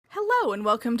Hello, and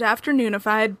welcome to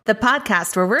Afternoonified, the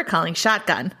podcast where we're calling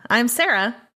shotgun. I'm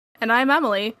Sarah. And I'm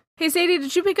Emily. Hey, Sadie,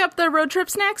 did you pick up the road trip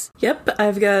snacks? Yep,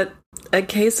 I've got a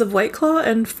case of White Claw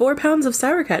and 4 pounds of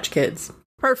Sour Patch Kids.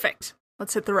 Perfect.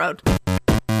 Let's hit the road.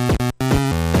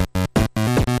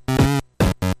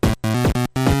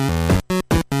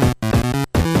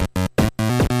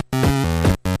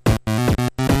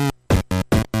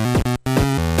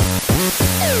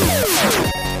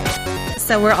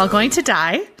 So we're all going to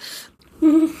die,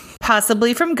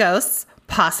 possibly from ghosts,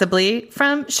 possibly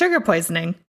from sugar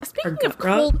poisoning. Speaking of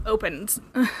cold opens,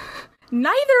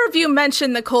 neither of you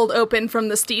mentioned the cold open from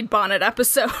the Stede Bonnet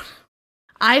episode.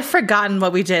 I've forgotten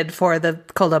what we did for the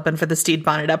cold open for the Stede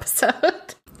Bonnet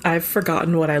episode. I've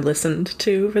forgotten what I listened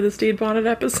to for the Stede Bonnet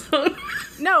episode.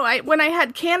 No, when I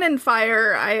had cannon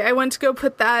fire, I went to go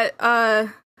put that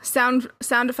sound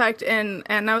effect in,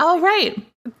 and I was right.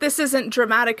 This isn't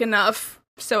dramatic enough.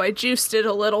 So I juiced it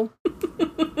a little.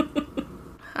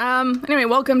 Anyway,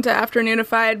 welcome to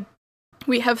Afternoonified.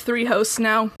 We have 3 hosts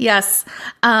now. Yes.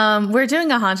 We're doing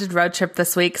a haunted road trip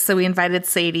this week, so we invited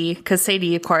Sadie, because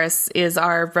Sadie, of course, is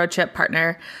our road trip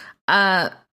partner.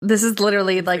 This is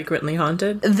literally like frequently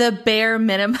haunted. The bare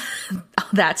minimum.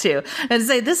 That too. And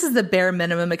say this is the bare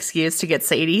minimum excuse to get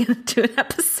Sadie into an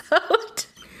episode.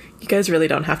 You guys really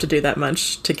don't have to do that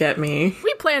much to get me.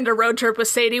 We planned a road trip with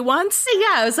Sadie once.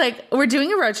 Yeah, I was like, we're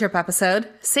doing a road trip episode.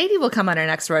 Sadie will come on our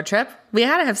next road trip. We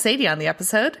had to have Sadie on the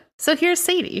episode. So here's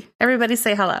Sadie. Everybody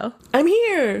say hello. I'm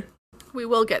here. We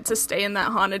will get to stay in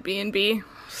that haunted B&B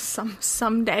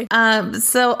someday.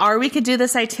 So we could do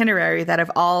this itinerary that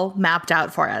I've all mapped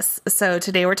out for us. So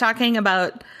today we're talking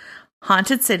about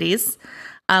haunted cities.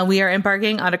 We are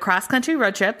embarking on a cross-country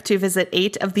road trip to visit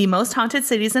 8 of the most haunted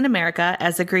cities in America,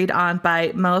 as agreed on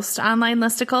by most online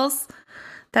listicles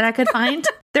that I could find.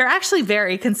 They're actually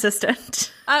very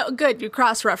consistent. Good, you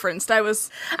cross-referenced.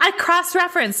 I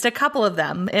cross-referenced a couple of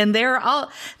them, and they all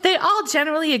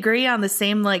generally agree on the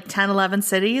same 10, 11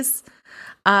 cities.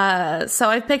 So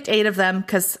I picked 8 of them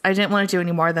because I didn't want to do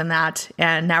any more than that,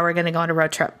 and now we're going to go on a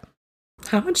road trip.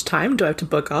 How much time do I have to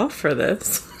book off for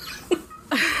this?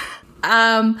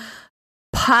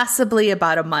 Possibly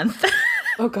about a month.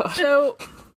 Oh god. So,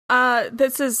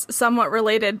 this is somewhat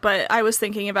related, but I was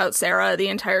thinking about Sarah the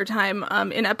entire time.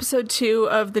 In episode 2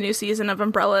 of the new season of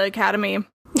Umbrella Academy,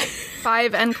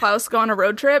 Five and Klaus go on a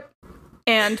road trip,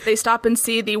 and they stop and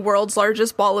see the world's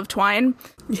largest ball of twine.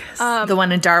 Yes. The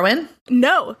one in Darwin?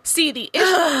 No. See, the issue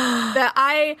that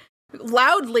I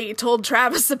loudly told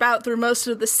Travis about through most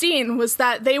of the scene was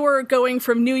that they were going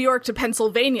from New York to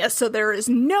Pennsylvania, so there is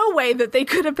no way that they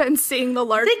could have been seeing the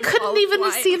largest. They couldn't even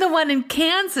see the one in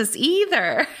Kansas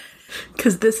either.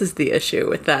 Because this is the issue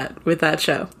with that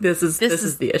show. This is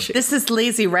the issue. This is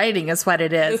lazy writing is what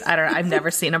it is. I don't know. I've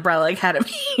never seen Umbrella Academy.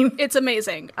 It's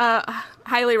amazing.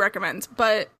 Highly recommend.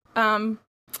 But I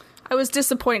was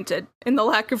disappointed in the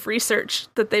lack of research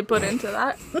that they put into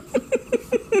that.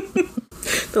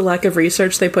 The lack of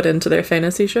research they put into their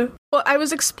fantasy show? Well, I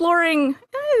was exploring...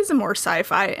 It is more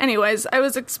sci-fi. Anyways, I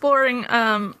was exploring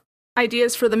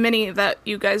ideas for the mini that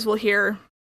you guys will hear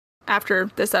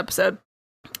after this episode.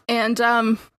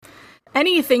 And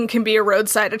anything can be a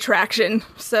roadside attraction.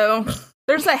 So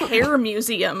there's a hair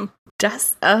museum.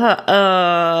 Just,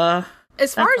 as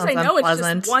far as I know,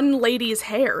 unpleasant. It's just one lady's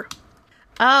hair.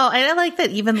 Oh, I like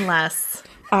that even less.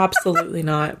 Absolutely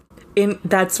not.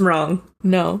 That's wrong.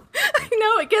 No. I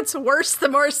know, it gets worse the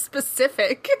more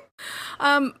specific.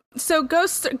 So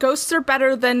ghosts are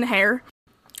better than hair.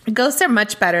 Ghosts are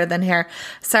much better than hair.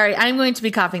 Sorry, I'm going to be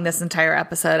coughing this entire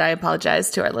episode. I apologize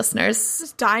to our listeners.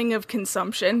 Just dying of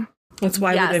consumption. That's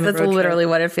why yes, that's literally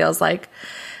what it feels like.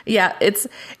 Yeah, it's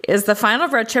the final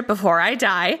road trip before I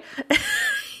die.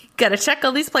 Gotta check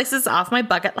all these places off my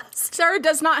bucket list. Sarah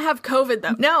does not have COVID,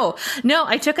 though. No,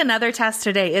 I took another test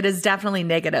today. It is definitely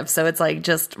negative, so it's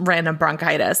just random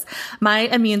bronchitis. My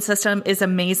immune system is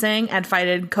amazing at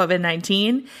fighting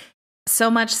COVID-19,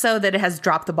 so much so that it has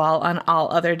dropped the ball on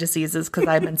all other diseases because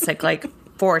I've been sick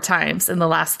 4 times in the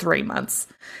last 3 months.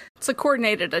 It's a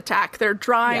coordinated attack. They're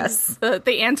drawing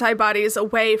the antibodies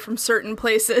away from certain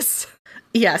places.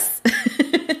 Yes.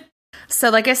 So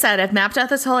like I said, I've mapped out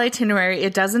this whole itinerary.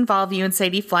 It does involve you and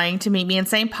Sadie flying to meet me in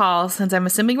St. Paul, since I'm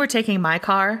assuming we're taking my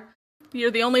car.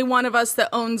 You're the only one of us that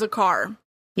owns a car.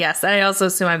 Yes, and I also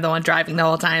assume I'm the one driving the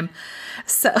whole time.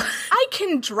 So I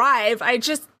can drive. I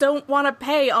just don't want to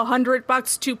pay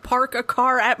 $100 to park a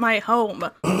car at my home.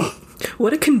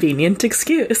 What a convenient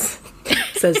excuse,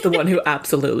 says the one who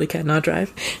absolutely cannot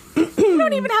drive. You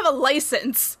don't even have a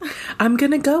license. I'm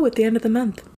gonna go at the end of the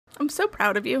month. I'm so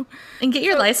proud of you. And get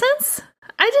your license?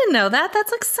 I didn't know that.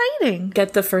 That's exciting.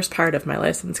 Get the first part of my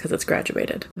license because it's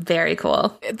graduated. Very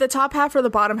cool. The top half or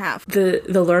the bottom half? The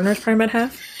learner's permit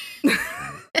half?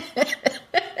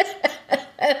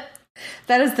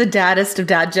 That is the daddest of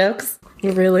dad jokes.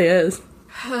 It really is.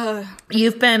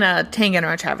 You've been hanging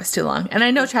around Travis too long. And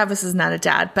I know Travis is not a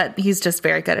dad, but he's just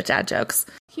very good at dad jokes.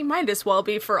 He might as well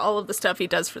be for all of the stuff he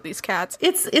does for these cats.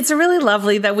 It's really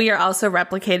lovely that we are also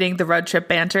replicating the road trip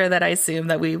banter that I assume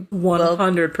that we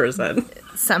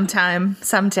 100%.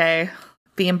 someday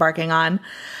be embarking on.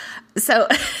 So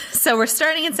we're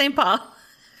starting in St. Paul.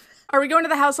 Are we going to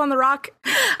the House on the Rock?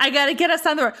 I gotta get us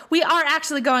on the rock. We are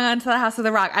actually going on to the House of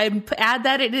the Rock. I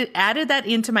added that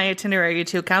into my itinerary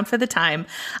to account for the time.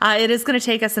 It is going to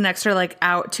take us an extra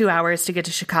 2 hours to get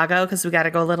to Chicago because we got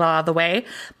to go a little out of the way.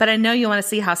 But I know you want to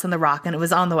see House on the Rock, and it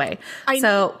was on the way. I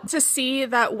need to see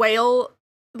that whale,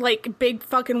 big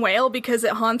fucking whale, because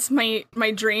it haunts my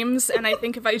dreams. And I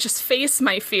think if I just face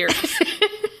my fears.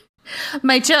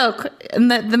 My joke, and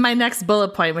my next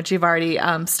bullet point, which you've already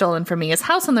stolen from me, is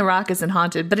House on the Rock isn't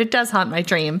haunted, but it does haunt my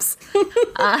dreams.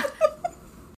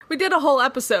 We did a whole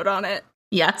episode on it.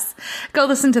 Yes. Go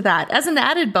listen to that. As an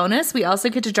added bonus, we also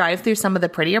get to drive through some of the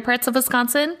prettier parts of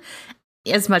Wisconsin,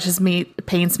 as much as it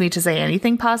pains me to say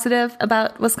anything positive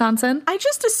about Wisconsin. I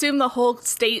just assume the whole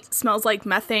state smells like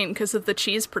methane because of the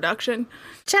cheese production.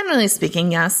 Generally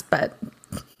speaking, yes, but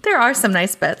there are some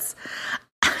nice bits.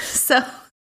 So...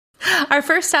 our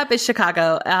first stop is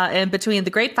Chicago, and between the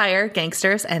Great Fire,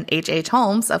 gangsters, and H.H.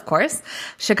 Holmes, of course,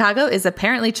 Chicago is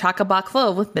apparently chock-a-block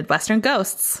full with Midwestern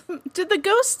ghosts. Did the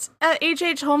ghosts at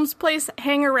H.H. Holmes' place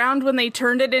hang around when they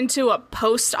turned it into a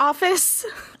post office?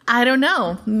 I don't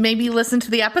know. Maybe listen to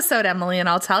the episode, Emily, and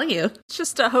I'll tell you. It's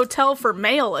just a hotel for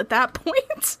mail at that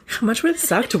point. How much would it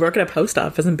suck to work at a post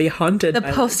office and be haunted? The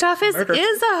post office murder?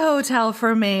 Is a hotel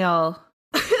for mail.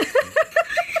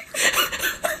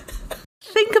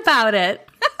 Think about it.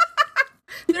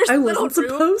 I wasn't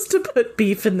supposed to put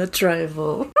beef in the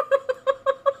trifle.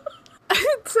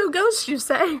 So ghosts, you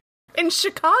say? In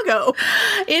Chicago.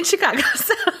 In Chicago.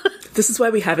 So. This is why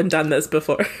we haven't done this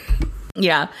before.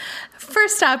 Yeah.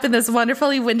 First stop in this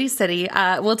wonderfully windy city,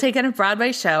 we'll take in a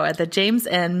Broadway show at the James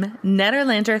M.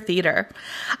 Nederlander Theater.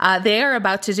 They are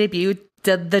about to debut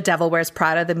The Devil Wears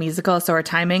Prada, the musical, so our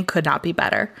timing could not be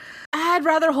better. I'd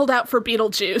rather hold out for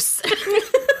Beetlejuice.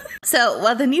 So,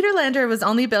 while the Nederlander was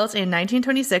only built in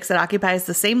 1926, it occupies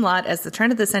the same lot as the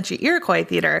turn-of-the-century Iroquois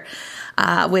Theater,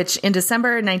 which in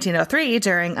December 1903,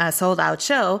 during a sold-out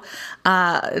show,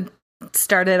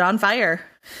 started on fire.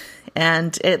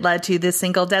 And it led to the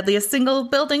deadliest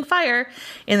single-building fire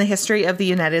in the history of the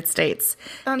United States.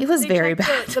 It was very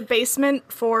bad. The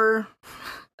basement for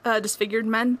disfigured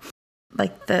men?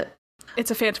 It's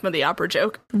a Phantom of the Opera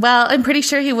joke. Well, I'm pretty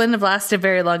sure he wouldn't have lasted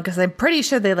very long because I'm pretty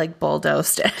sure they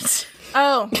bulldozed it.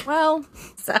 Oh, well.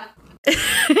 So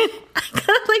I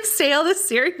gotta say all this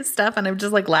serious stuff and I'm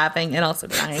just laughing and also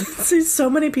dying. See, so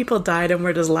many people died and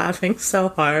we're just laughing so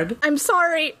hard. I'm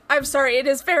sorry. It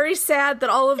is very sad that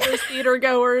all of those theater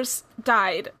goers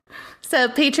died. So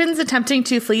patrons attempting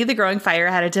to flee the growing fire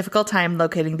had a difficult time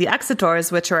locating the exit doors,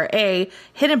 which were A,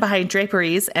 hidden behind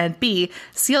draperies, and B,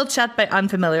 sealed shut by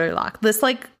unfamiliar lock. This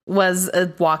was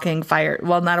a walking fire.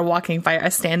 Well, not a walking fire, a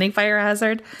standing fire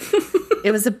hazard.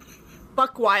 It was a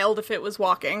buck wild if it was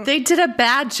walking. They did a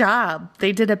bad job.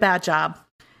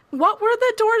 What were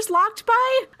the doors locked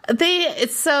by?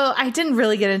 So I didn't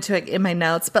really get into it in my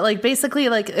notes, but basically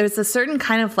it was a certain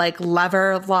kind of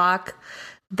lever lock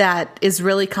that is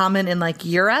really common in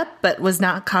Europe, but was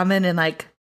not common in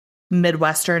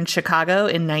Midwestern Chicago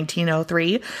in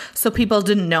 1903. So people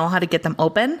didn't know how to get them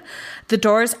open. The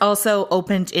doors also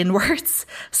opened inwards.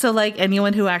 So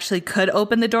anyone who actually could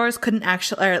open the doors could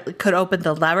open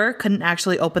the lever, couldn't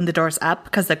actually open the doors up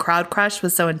because the crowd crush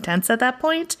was so intense at that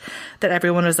point that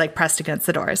everyone was pressed against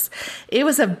the doors. It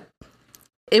was a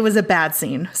bad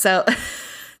scene. So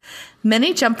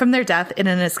many jumped from their death in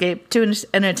an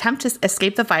attempt to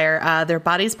escape the fire, their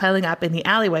bodies piling up in the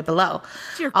alleyway below.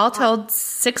 All told,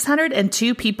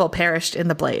 602 people perished in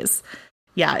the blaze.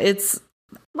 Yeah, it's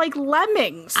like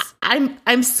lemmings.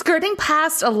 I'm skirting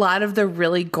past a lot of the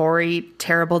really gory,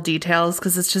 terrible details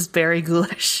because it's just very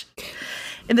ghoulish.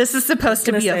 And this is supposed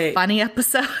to be a funny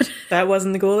episode. That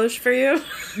wasn't ghoulish for you?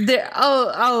 You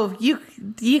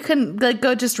can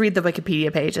go just read the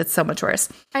Wikipedia page. It's so much worse.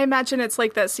 I imagine it's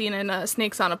like that scene in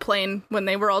Snakes on a Plane when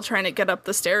they were all trying to get up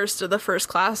the stairs to the first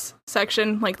class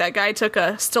section. That guy took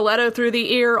a stiletto through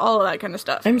the ear, all of that kind of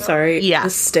stuff. I'm sorry. Yeah. The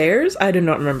stairs? I do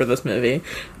not remember this movie.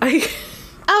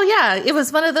 Oh, yeah. It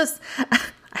was one of those...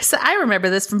 I remember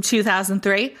this from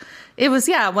 2003. It was,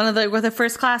 one of where the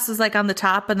first class was on the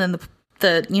top and then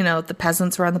the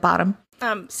peasants were on the bottom.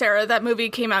 Sarah, that movie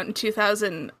came out in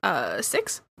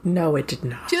 2006? No, it did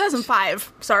not.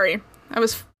 2005. Sorry. I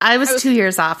was 2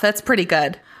 years off. That's pretty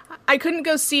good. I couldn't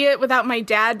go see it without my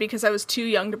dad because I was too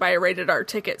young to buy a rated R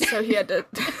ticket, so he had to...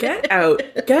 Get out.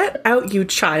 Get out, you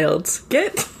child.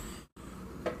 Get...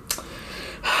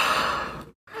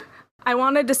 I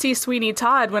wanted to see Sweeney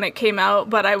Todd when it came out,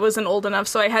 but I wasn't old enough,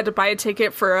 so I had to buy a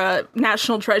ticket for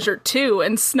National Treasure 2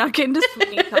 and snuck into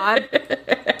Sweeney Todd.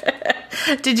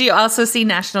 Did you also see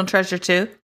National Treasure 2?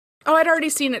 Oh, I'd already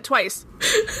seen it twice.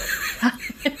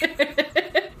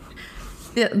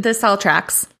 This all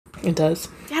tracks. It does.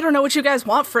 I don't know what you guys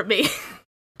want from me.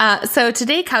 So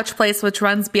today, Couch Place, which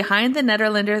runs behind the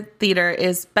Nederlander Theater,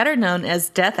 is better known as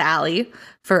Death Alley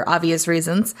for obvious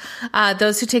reasons.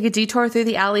 Those who take a detour through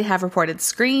the alley have reported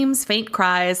screams, faint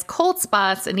cries, cold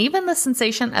spots, and even the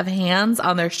sensation of hands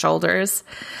on their shoulders,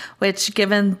 which,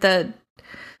 given the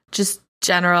just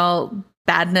general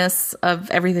badness of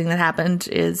everything that happened,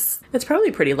 is... It's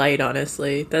probably pretty light,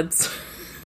 honestly.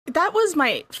 That was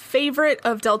my favorite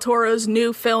of Del Toro's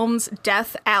new films,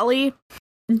 Death Alley.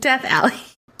 Death Alley.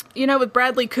 You know, with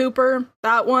Bradley Cooper,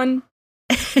 that one.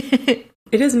 It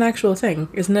is an actual thing.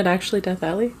 Isn't it actually Death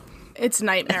Alley? It's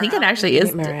Nightmare. I think it actually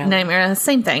is Nightmare.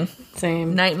 Same thing.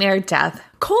 Same. Nightmare, death.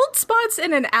 Cold spots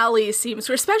in an alley seems,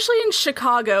 especially in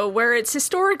Chicago, where it's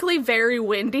historically very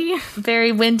windy.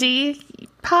 Very windy?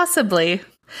 Possibly.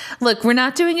 Look, we're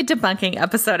not doing a debunking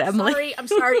episode, Emily. I'm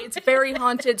sorry. It's very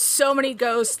haunted. So many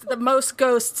ghosts. The most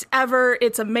ghosts ever.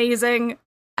 It's amazing.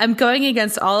 I'm going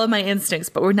against all of my instincts,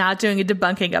 but we're not doing a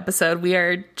debunking episode. We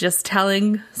are just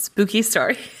telling spooky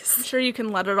stories. I'm sure you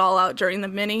can let it all out during the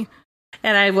mini.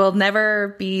 And I will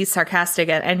never be sarcastic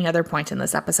at any other point in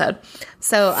this episode.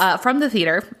 So from the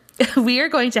theater, we are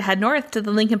going to head north to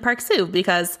the Lincoln Park Zoo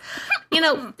because,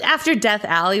 after Death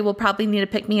Alley, we'll probably need to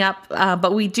pick me up.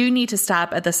 But we do need to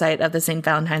stop at the site of the St.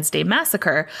 Valentine's Day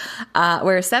Massacre,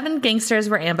 where 7 gangsters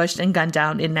were ambushed and gunned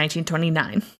down in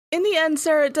 1929. In the end,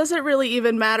 Sarah, it doesn't really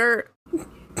even matter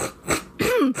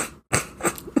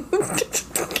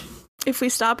if we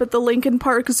stop at the Lincoln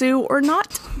Park Zoo or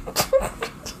not.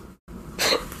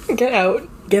 Get out.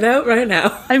 Get out right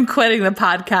now. I'm quitting the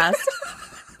podcast.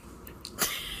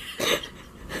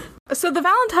 So the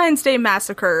Valentine's Day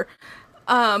Massacre.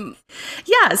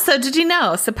 Yeah, so did you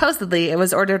know, supposedly it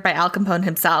was ordered by Al Capone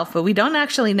himself, but we don't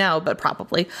actually know, but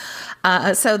probably.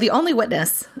 So the only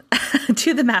witness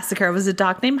to the massacre was a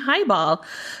dog named Highball,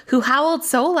 who howled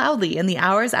so loudly in the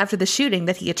hours after the shooting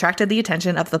that he attracted the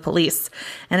attention of the police.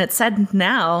 And it said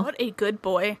now... What a good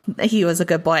boy. He was a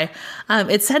good boy.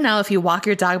 It said now if you walk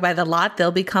your dog by the lot,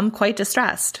 they'll become quite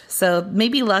distressed. So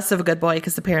maybe less of a good boy,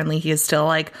 because apparently he is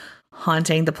still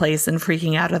haunting the place and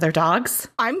freaking out other dogs.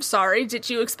 I'm sorry, did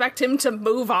you expect him to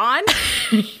move on?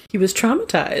 He was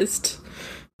traumatized.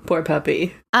 Poor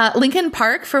puppy. Lincoln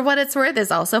Park, for what it's worth,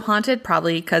 is also haunted,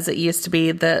 probably because it used to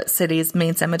be the city's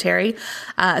main cemetery.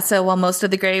 So while most of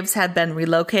the graves had been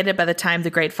relocated by the time the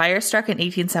Great Fire struck in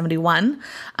 1871,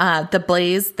 the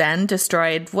blaze then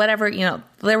destroyed whatever,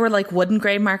 there were wooden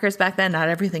grave markers back then. Not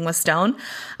everything was stone.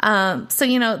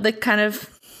 So, they kind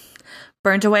of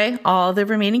burnt away all the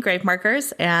remaining grave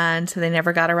markers, and they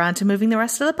never got around to moving the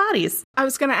rest of the bodies. I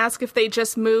was going to ask if they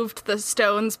just moved the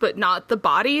stones, but not the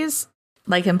bodies.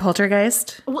 Like in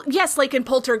Poltergeist? Well, yes, like in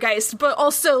Poltergeist, but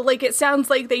also, it sounds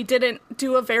like they didn't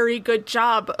do a very good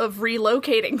job of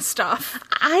relocating stuff.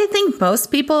 I think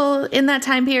most people in that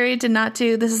time period did not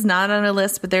do. This is not on a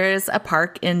list, but there is a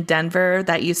park in Denver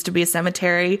that used to be a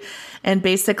cemetery. And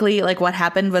basically, what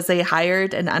happened was they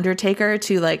hired an undertaker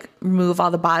to, remove all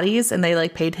the bodies, and they,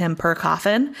 paid him per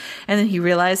coffin. And then he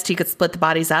realized he could split the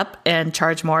bodies up and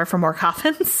charge more for more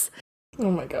coffins. Oh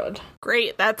my god.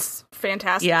 Great, that's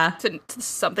fantastic. Yeah. It's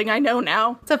something I know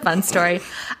now. It's a fun story.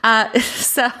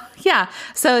 So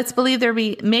it's believed there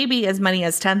be maybe as many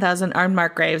as 10,000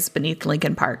 unmarked graves beneath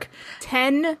Lincoln Park.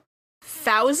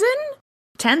 10,000?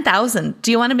 10,000.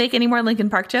 Do you want to make any more Lincoln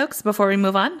Park jokes before we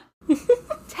move on?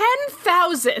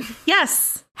 10,000?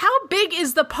 Yes. How big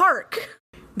is the park?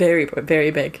 Very,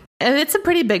 very big. It's a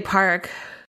pretty big park.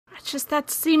 That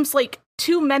seems like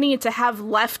too many to have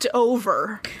left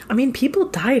over. I mean, people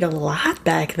died a lot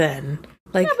back then.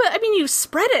 Yeah, but you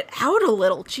spread it out a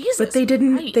little. Jesus. But they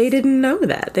didn't. Christ. They didn't know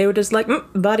that. They were just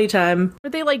body time. Were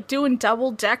they doing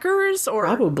double deckers or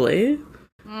probably?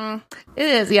 It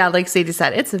is. Yeah, like Sadie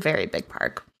said, it's a very big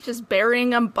park. Just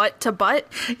burying them butt to butt.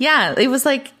 Yeah, it was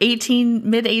mid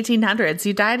 1800s.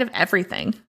 You died of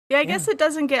everything. Yeah, I guess it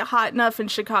doesn't get hot enough in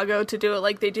Chicago to do it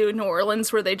like they do in New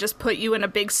Orleans, where they just put you in a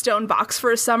big stone box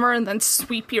for a summer and then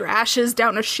sweep your ashes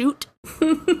down a chute.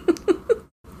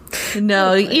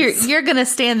 No, you're going to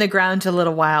stand the ground a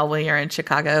little while when you're in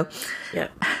Chicago. Yeah.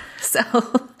 So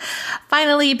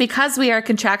finally, because we are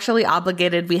contractually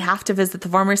obligated, we have to visit the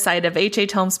former site of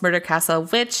H.H. Holmes Murder Castle,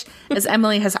 which, as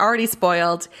Emily has already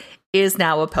spoiled, is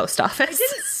now a post office. I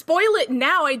didn't spoil it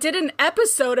now. I did an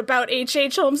episode about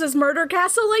H.H. Holmes's murder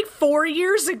castle like 4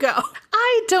 years ago.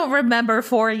 I don't remember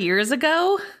 4 years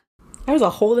ago. I was a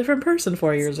whole different person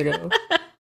 4 years ago.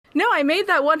 No, I made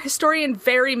that one historian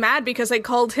very mad because I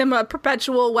called him a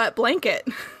perpetual wet blanket.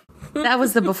 That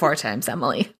was the before times,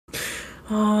 Emily.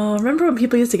 Oh, remember when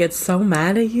people used to get so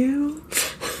mad at you?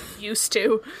 Used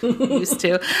to. Used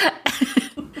to.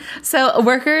 So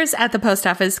workers at the post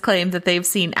office claim that they've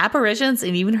seen apparitions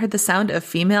and even heard the sound of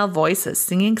female voices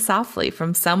singing softly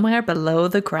from somewhere below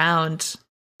the ground.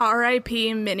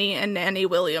 R.I.P. Minnie and Nanny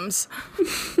Williams.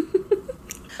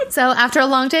 So after a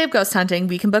long day of ghost hunting,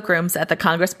 we can book rooms at the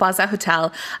Congress Plaza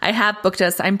Hotel. I have booked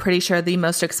us, I'm pretty sure, the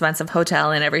most expensive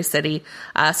hotel in every city,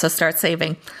 so start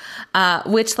saving.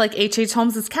 Which, like H.H.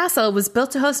 Holmes's castle, was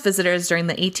built to host visitors during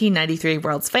the 1893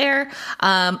 World's Fair,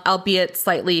 albeit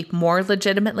slightly more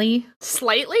legitimately.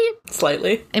 Slightly?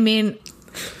 Slightly. I mean,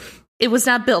 it was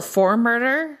not built for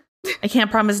murder. I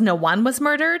can't promise no one was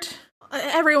murdered.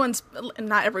 Not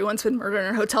everyone's been murdered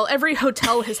in a hotel. Every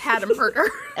hotel has had a murder.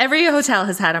 Every hotel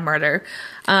has had a murder,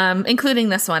 including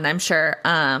this one, I'm sure.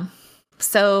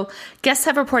 So guests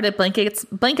have reported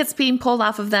blankets being pulled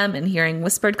off of them and hearing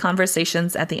whispered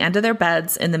conversations at the end of their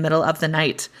beds in the middle of the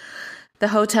night. The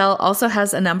hotel also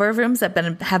has a number of rooms that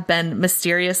have been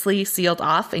mysteriously sealed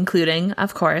off, including,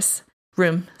 of course,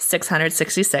 room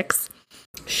 666.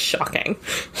 Shocking.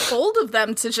 Bold of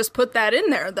them to just put that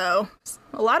in there, though.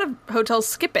 A lot of hotels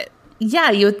skip it.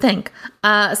 Yeah, you would think.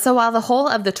 So while the whole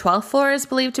of the 12th floor is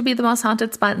believed to be the most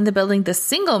haunted spot in the building, the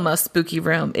single most spooky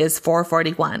room is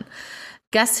 441.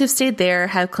 Guests who've stayed there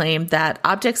have claimed that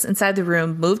objects inside the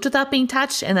room moved without being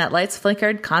touched and that lights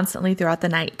flickered constantly throughout the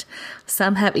night.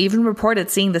 Some have even reported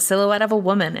seeing the silhouette of a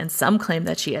woman, and some claim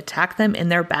that she attacked them in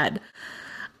their bed.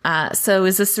 So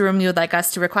is this the room you would like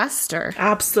us to request, or?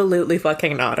 Absolutely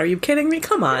fucking not. Are you kidding me?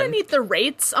 Come on. I need the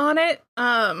rates on it.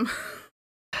 I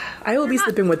will be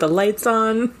sleeping with the lights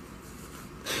on.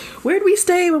 Where'd we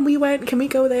stay when we went? Can we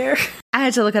go there? I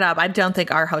had to look it up. I don't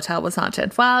think our hotel was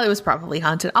haunted. Well, it was probably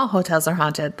haunted. All hotels are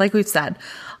haunted, like we've said.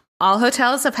 All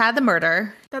hotels have had the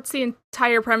murder. That's the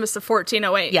entire premise of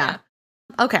 1408. Yeah.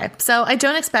 Okay, so I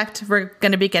don't expect we're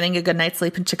going to be getting a good night's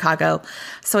sleep in Chicago,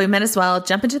 so we might as well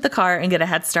jump into the car and get a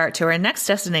head start to our next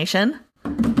destination.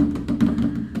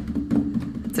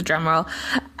 It's a drum roll.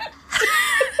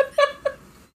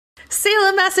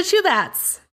 Salem,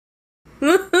 Massachusetts.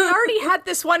 I already had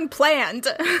this one planned.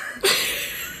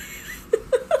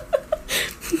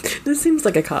 This seems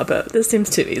like a cop-out. This seems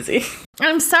too easy.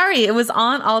 I'm sorry, it was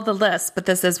on all the lists, but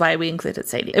this is why we included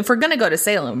Sadie. If we're going to go to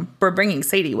Salem, we're bringing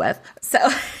Sadie with. So,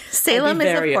 Salem I'd be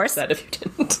is, very of course, upset if you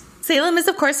didn't. Salem is,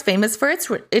 of course, famous for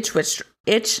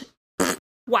its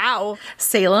Wow.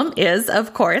 Salem is,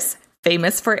 of course,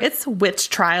 famous for its witch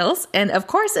trials, and of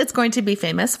course, it's going to be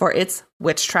famous for its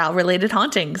witch trial-related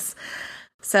hauntings.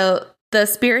 So, the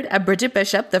spirit of Bridget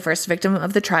Bishop, the first victim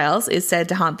of the trials, is said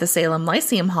to haunt the Salem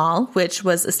Lyceum Hall, which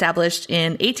was established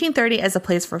in 1830 as a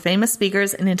place for famous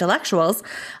speakers and intellectuals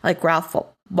like Ralph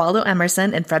Waldo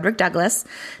Emerson and Frederick Douglass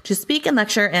to speak and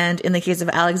lecture, and in the case of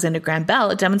Alexander Graham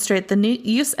Bell, demonstrate the new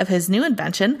use of his new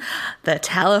invention, the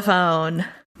telephone.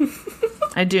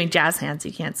 I'm doing jazz hands,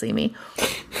 you can't see me.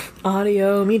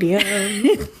 Audio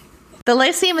medium. The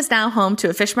Lyceum is now home to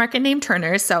a fish market named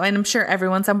Turner's, so I'm sure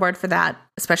everyone's on board for that,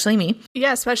 especially me.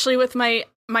 Yeah, especially with my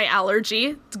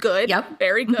allergy. It's good. Yep.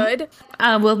 Very good.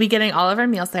 We'll be getting all of our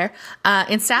meals there.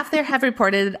 And staff there have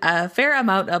reported a fair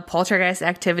amount of poltergeist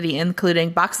activity, including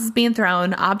boxes being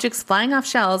thrown, objects flying off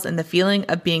shelves, and the feeling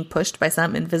of being pushed by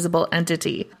some invisible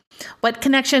entity. What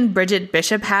connection Bridget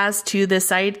Bishop has to this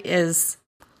site is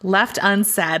left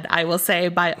unsaid, I will say,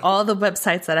 by all the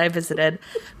websites that I visited.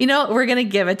 You know, we're going to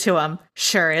give it to them.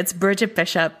 Sure, it's Bridget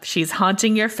Bishop. She's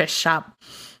haunting your fish shop.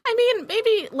 I mean,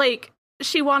 maybe, like,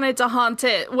 she wanted to haunt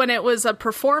it when it was a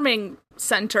performing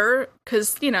center,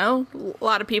 because, you know, a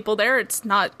lot of people there, it's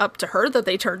not up to her that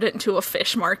they turned it into a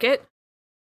fish market.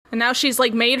 And now she's,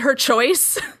 like, made her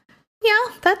choice. Yeah,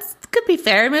 that could be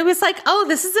fair. Maybe it's like, oh,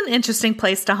 this is an interesting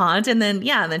place to haunt. And then,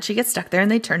 yeah, and then she gets stuck there and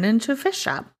they turn it into a fish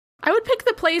shop. I would pick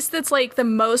the place that's, like, the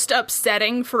most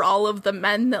upsetting for all of the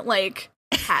men that, like,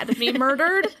 had me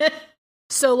murdered.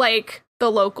 So, like,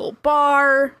 the local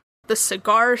bar, the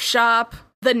cigar shop,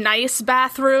 the nice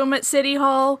bathroom at City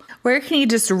Hall. Where can you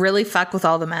just really fuck with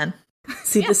all the men?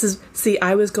 See,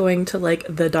 I was going to, like,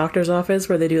 the doctor's office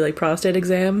where they do, like, prostate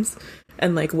exams.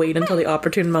 and like wait until the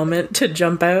opportune moment to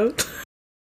jump out.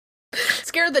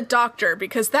 Scare the doctor,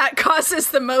 because that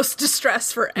causes the most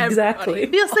distress for everybody. Exactly.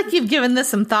 Feels like you've given this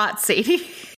some thought, Sadie.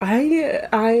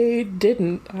 I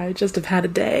didn't. I just have had a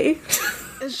day.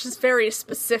 It's just very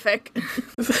specific.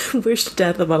 Wished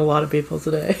death upon a lot of people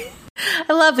today.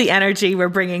 I love the energy we're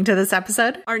bringing to this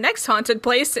episode. Our next haunted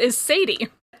place is Sadie.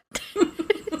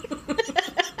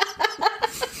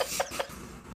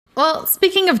 Well,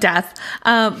 speaking of death,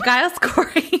 Giles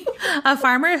Corey, a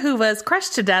farmer who was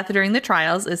crushed to death during the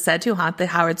trials, is said to haunt the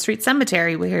Howard Street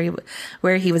Cemetery,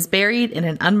 where he was buried in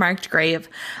an unmarked grave.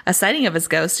 A sighting of his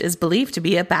ghost is believed to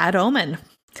be a bad omen.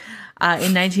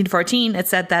 In 1914, it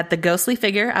said that the ghostly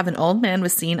figure of an old man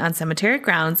was seen on cemetery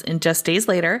grounds, and just days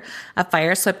later, a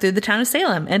fire swept through the town of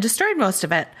Salem and destroyed most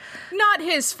of it. Not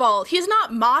his fault. He's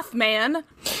not Mothman.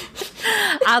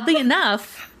 Oddly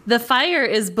enough, the fire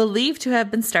is believed to have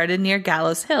been started near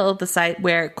Gallows Hill, the site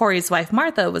where Corey's wife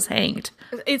Martha was hanged.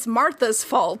 It's Martha's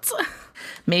fault.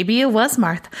 Maybe it was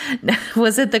Martha.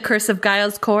 Was it the curse of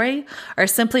Giles Corey, or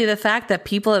simply the fact that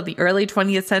people of the early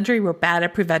 20th century were bad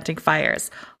at preventing fires?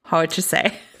 How would you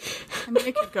say? I mean,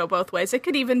 it could go both ways. It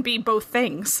could even be both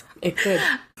things. It could.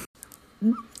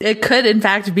 It could, in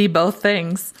fact, be both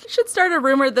things. We should start a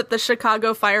rumor that the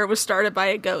Chicago fire was started by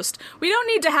a ghost. We don't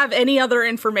need to have any other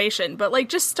information, but like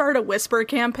just start a whisper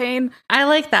campaign. I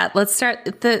like that. Let's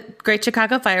start. The Great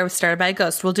Chicago Fire was started by a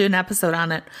ghost. We'll do an episode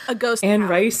on it. A ghost. Anne town.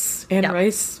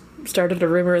 Rice started a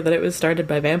rumor that it was started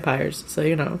by vampires, so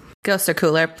you know. Ghosts are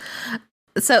cooler.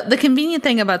 So the convenient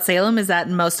thing about Salem is that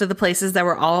most of the places that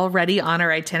were already on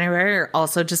our itinerary are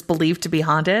also just believed to be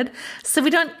haunted. So we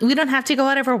don't have to go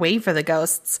out of our way for the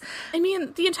ghosts. I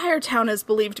mean, the entire town is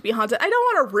believed to be haunted. I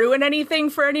don't want to ruin anything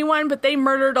for anyone, but they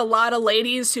murdered a lot of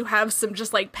ladies who have some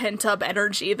just like pent up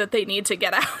energy that they need to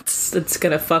get out. It's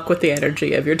gonna fuck with the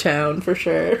energy of your town for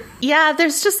sure. Yeah,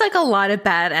 there's just like a lot of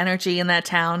bad energy in that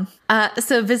town.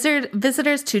 So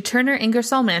visitors to Turner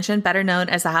Ingersoll Mansion, better known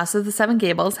as the House of the Seven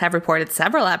Gables, have reported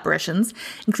several apparitions,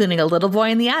 including a little boy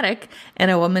in the attic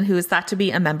and a woman who is thought to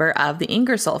be a member of the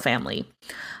Ingersoll family.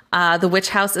 The witch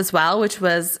house as well, which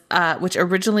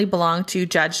originally belonged to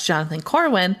Judge Jonathan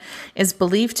Corwin, is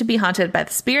believed to be haunted by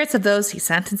the spirits of those he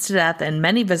sentenced to death, and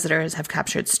many visitors have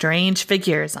captured strange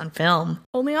figures on film.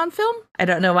 Only on film? I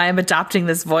don't know why I'm adopting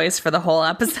this voice for the whole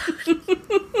episode.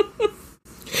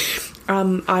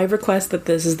 I request that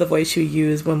this is the voice you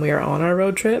use when we are on our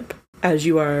road trip, as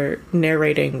you are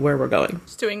narrating where we're going.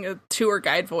 Just doing a tour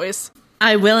guide voice.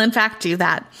 I will, in fact, do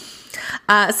that.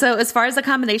 So as far as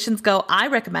accommodations go, I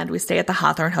recommend we stay at the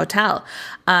Hawthorne Hotel.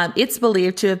 It's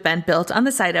believed to have been built on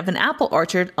the site of an apple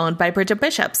orchard owned by Bridget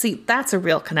Bishop. See, that's a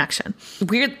real connection.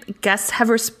 Weird guests have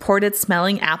reported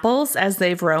smelling apples as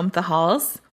they've roamed the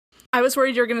halls. I was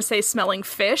worried you were going to say smelling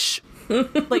fish,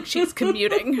 like she's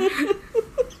commuting.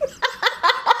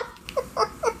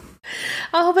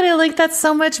 Oh, but I like that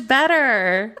so much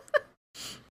better.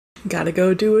 Gotta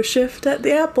go do a shift at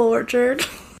the apple orchard.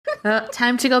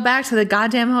 Time to go back to the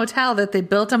goddamn hotel that they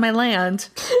built on my land.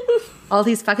 All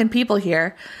these fucking people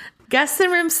here. Guests in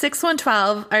room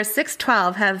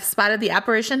 612 have spotted the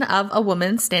apparition of a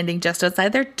woman standing just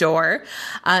outside their door.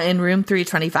 In room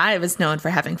 325 is known for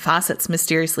having faucets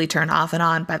mysteriously turn off and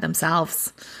on by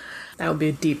themselves. That would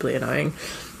be deeply annoying.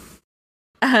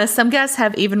 Some guests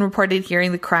have even reported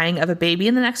hearing the crying of a baby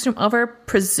in the next room over,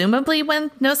 presumably when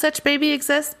no such baby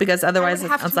exists, because otherwise it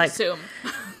sounds like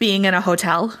being in a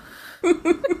hotel.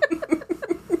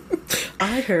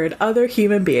 I heard other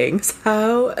human beings.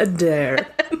 How dare.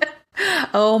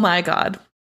 Oh my God.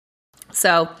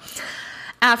 So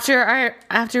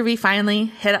after we finally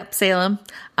hit up Salem,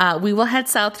 we will head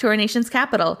south to our nation's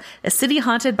capital, a city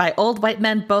haunted by old white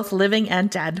men, both living and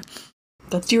dead.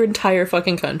 That's your entire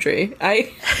fucking country.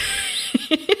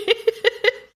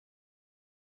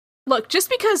 Look, just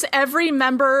because every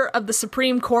member of the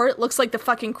Supreme Court looks like the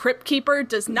fucking Crypt Keeper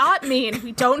does not mean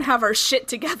we don't have our shit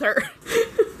together.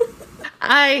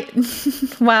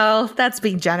 Well, that's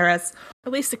being generous.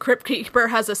 At least the Crypt Keeper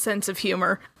has a sense of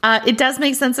humor. It does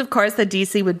make sense, of course, that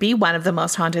DC would be one of the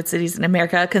most haunted cities in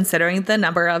America, considering the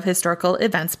number of historical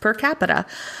events per capita.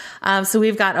 So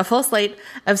we've got a full slate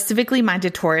of civically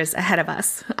minded tours ahead of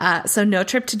us. So no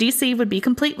trip to DC would be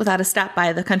complete without a stop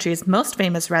by the country's most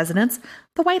famous residence,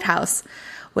 the White House,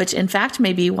 which in fact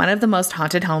may be one of the most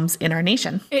haunted homes in our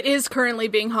nation. It is currently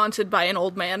being haunted by an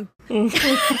old man.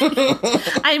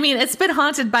 I mean, it's been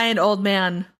haunted by an old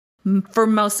man for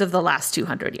most of the last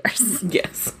 200 years.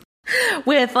 Yes.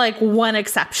 With like one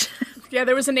exception. Yeah,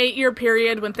 there was an 8-year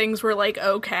period when things were like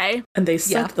okay. And they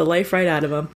sucked the life right out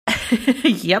of him.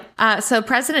 Yep. So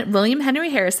President William Henry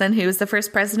Harrison, who was the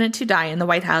first president to die in the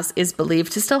White House, is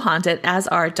believed to still haunt it, as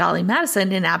are Dolly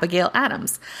Madison and Abigail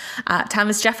Adams.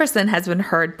 Thomas Jefferson has been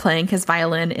heard playing his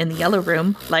violin in the Yellow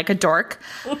Room like a dork.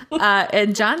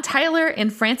 And John Tyler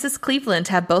and Francis Cleveland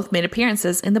have both made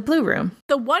appearances in the Blue Room.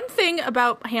 The one thing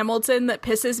about Hamilton that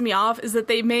pisses me off is that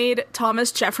they made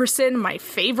Thomas Jefferson my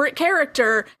favorite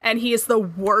character, and he is the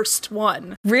worst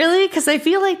one. Really? Because I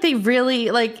feel like they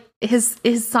really, like, his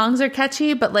songs are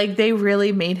catchy, but, like, they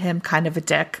really made him kind of a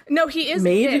dick. No, he is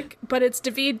a dick, but it's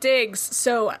Daveed Diggs,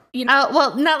 so, you know.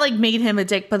 Well, not, like, made him a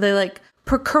dick, but they, like,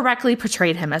 correctly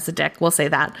portrayed him as a dick. We'll say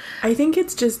that. I think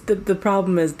it's just the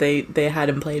problem is they had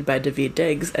him played by Daveed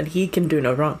Diggs, and he can do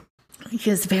no wrong.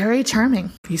 He is very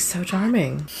charming. He's so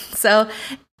charming. So,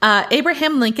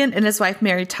 Abraham Lincoln and his wife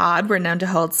Mary Todd were known to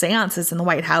hold seances in the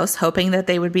White House, hoping that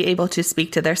they would be able to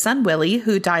speak to their son Willie,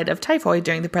 who died of typhoid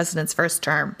during the president's first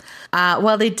term.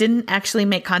 While they didn't actually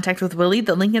make contact with Willie,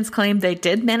 the Lincolns claimed they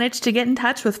did manage to get in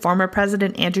touch with former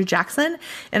President Andrew Jackson,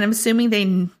 and I'm assuming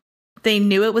they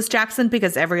knew it was Jackson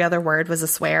because every other word was a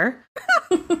swear.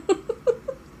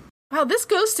 Wow, this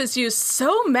ghost has used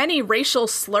so many racial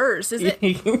slurs. Is it?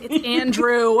 It's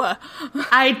Andrew.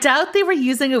 I doubt they were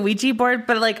using a Ouija board,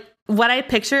 but, like, what I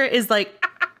picture is, like,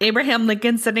 Abraham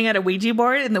Lincoln sitting at a Ouija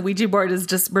board, and the Ouija board is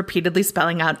just repeatedly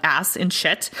spelling out ass and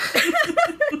shit.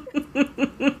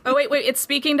 Oh, wait, it's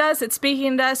speaking to us. It's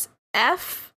speaking to us.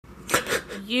 F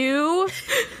U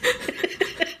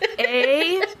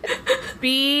A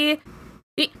B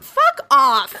B. Fuck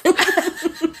off.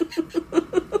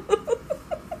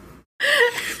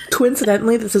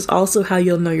 Coincidentally, this is also how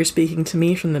you'll know you're speaking to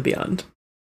me from the beyond.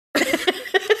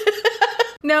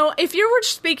 No, if you were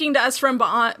speaking to us from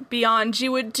beyond,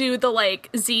 you would do the, like,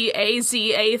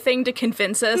 Z-A-Z-A thing to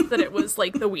convince us that it was,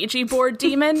 like, the Ouija board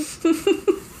demon.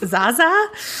 Zaza?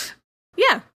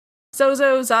 Yeah.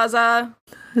 Zozo, Zaza.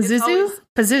 Pazuzu?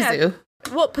 Pazuzu. Yeah.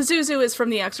 Well, Pazuzu is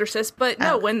from The Exorcist, but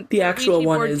no, when the actual Ouija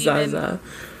one board is demon, Zaza.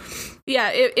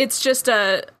 Yeah, it's just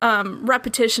a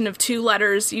repetition of two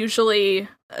letters, usually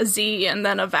a Z and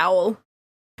then a vowel.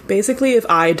 Basically, if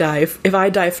I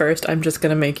die first, I'm just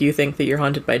gonna make you think that you're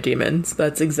haunted by demons.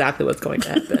 That's exactly what's going to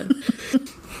happen.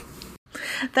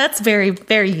 That's very,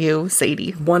 very you,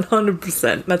 Sadie.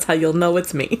 100%. That's how you'll know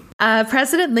it's me.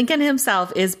 President Lincoln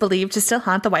himself is believed to still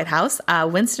haunt the White House.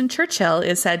 Winston Churchill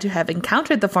is said to have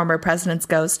encountered the former president's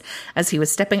ghost as he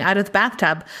was stepping out of the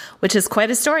bathtub, which is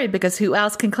quite a story because who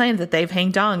else can claim that they've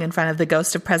hanged dong in front of the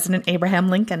ghost of President Abraham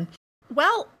Lincoln?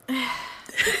 Well,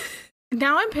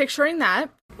 now I'm picturing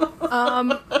that.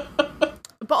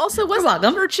 But also, was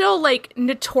Churchill, like,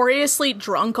 notoriously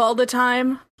drunk all the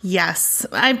time? Yes.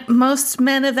 Most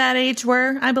men of that age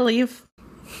were, I believe.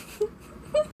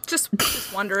 Just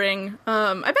wondering.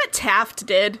 I bet Taft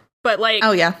did, but, like,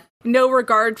 oh yeah, no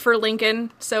regard for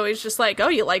Lincoln, so he's just like, oh,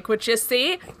 you like what you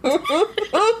see?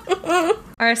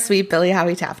 Our sweet Billy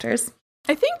Howie Tafters.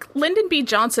 I think Lyndon B.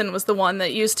 Johnson was the one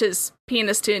that used his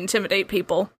penis to intimidate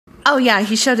people. Oh yeah,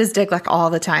 he showed his dick, like, all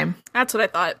the time. That's what I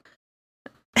thought.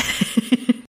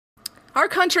 Our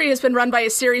country has been run by a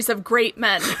series of great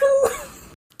men.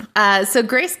 So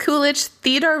Grace Coolidge,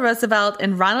 Theodore Roosevelt,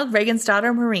 and Ronald Reagan's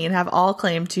daughter Maureen have all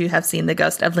claimed to have seen the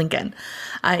ghost of Lincoln.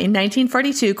 In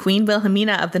 1942, Queen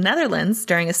Wilhelmina of the Netherlands,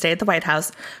 during a stay at the White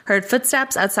House, heard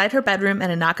footsteps outside her bedroom and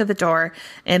a knock at the door,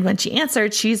 and when she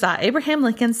answered, she saw Abraham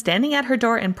Lincoln standing at her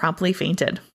door and promptly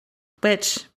fainted.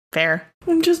 Which, fair.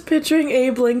 I'm just picturing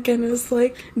Abe Lincoln as,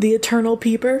 like, the eternal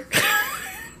peeper.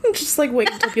 Just, like, wait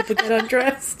until people get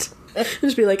undressed.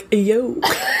 Just be like, yo.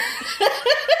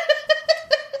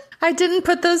 I didn't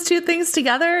put those two things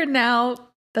together. Now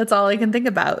that's all I can think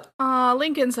about. Aw,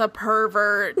 Lincoln's a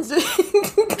pervert.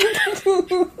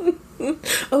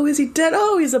 Oh, is he dead?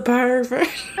 Oh, he's a pervert.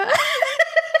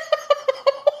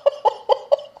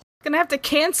 Gonna have to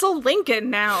cancel Lincoln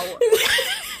now.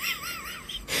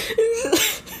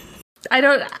 I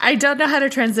don't know how to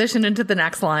transition into the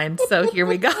next line, so here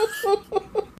we go.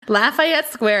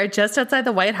 Lafayette Square, just outside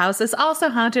the White House, is also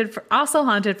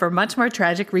haunted for much more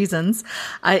tragic reasons.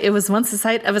 It was once the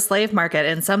site of a slave market,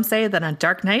 and some say that on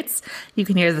dark nights, you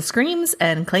can hear the screams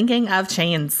and clinking of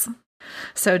chains.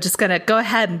 So just gonna go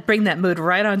ahead and bring that mood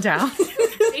right on down.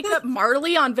 Jacob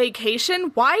Marley on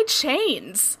vacation? Why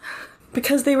chains?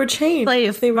 Because they were chained.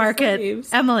 Slave market.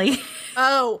 Slaves. Emily.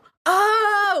 Oh!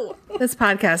 This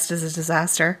podcast is a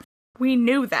disaster. We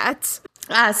knew that.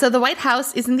 So the White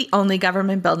House isn't the only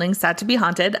government building set to be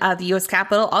haunted. The U.S.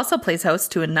 Capitol also plays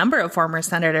host to a number of former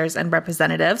senators and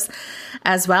representatives,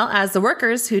 as well as the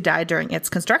workers who died during its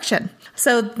construction.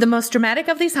 So the most dramatic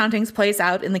of these hauntings plays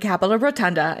out in the Capitol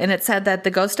Rotunda, and it's said that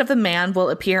the ghost of a man will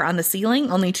appear on the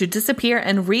ceiling only to disappear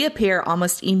and reappear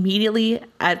almost immediately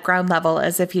at ground level,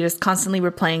 as if he was constantly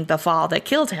replaying the fall that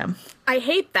killed him. I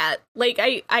hate that. Like,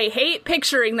 I hate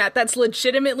picturing that. That's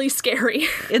legitimately scary.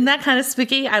 Isn't that kind of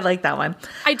spooky? I like that one.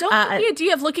 I don't like the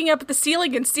idea of looking up at the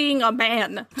ceiling and seeing a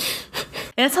man.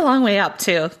 It's a long way up,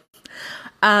 too.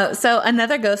 So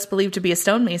another ghost believed to be a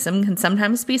stonemason can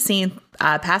sometimes be seen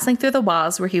passing through the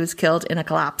walls where he was killed in a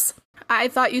collapse. I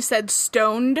thought you said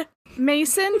stoned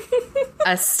mason.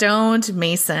 A stoned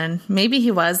mason. Maybe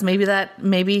he was.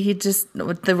 Maybe he just,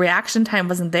 the reaction time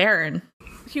wasn't there. And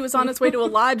he was on his way to a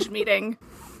lodge meeting.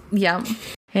 Yeah.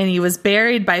 And he was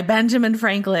buried by Benjamin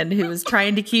Franklin, who was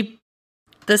trying to keep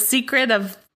the secret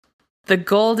of the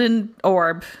golden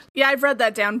orb. Yeah, I've read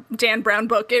that Dan Brown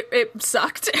book. It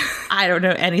sucked. I don't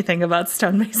know anything about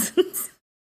stonemasons.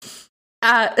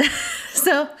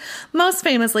 So, most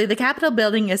famously, the Capitol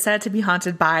building is said to be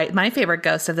haunted by my favorite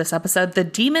ghost of this episode, the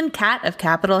Demon Cat of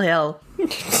Capitol Hill,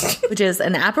 which is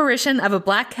an apparition of a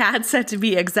black cat said to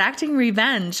be exacting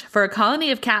revenge for a colony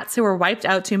of cats who were wiped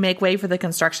out to make way for the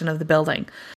construction of the building.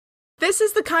 This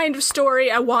is the kind of story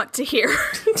I want to hear.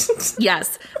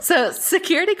 Yes. So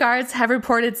security guards have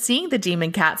reported seeing the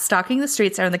demon cat stalking the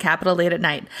streets around the Capitol late at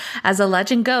night. As the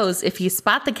legend goes, if you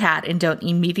spot the cat and don't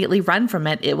immediately run from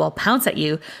it, it will pounce at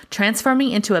you,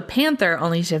 transforming into a panther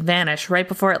only to vanish right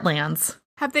before it lands.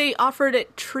 Have they offered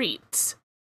it treats?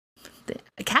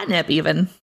 Catnip, even.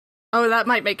 Oh, that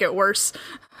might make it worse.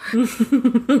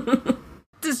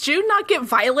 Does June not get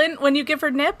violent when you give her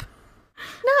nip?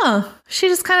 No, she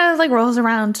just kind of like rolls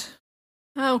around.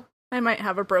 Oh, I might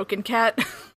have a broken cat.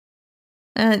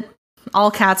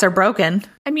 All cats are broken.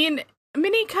 I mean,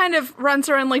 Minnie kind of runs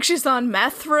around like she's on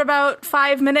meth for about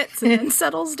 5 minutes and then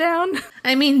settles down.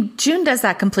 I mean, June does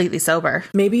that completely sober.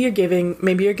 Maybe you're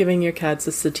giving your cats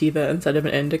a sativa instead of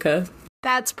an indica.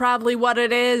 That's probably what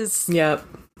it is. Yep.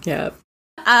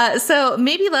 So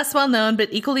maybe less well known, but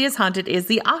equally as haunted is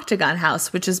the Octagon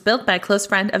House, which is built by a close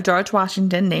friend of George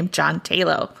Washington named John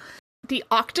Taylor. The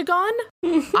Octagon?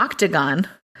 Octagon.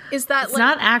 Is that it's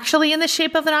not actually in the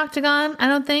shape of an octagon, I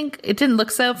don't think. It didn't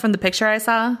look so from the picture I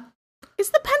saw.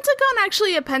 Is the Pentagon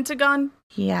actually a pentagon?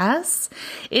 Yes.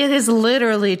 It is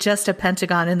literally just a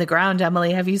pentagon in the ground,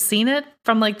 Emily. Have you seen it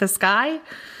from like the sky?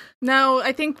 No,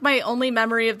 I think my only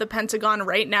memory of the Pentagon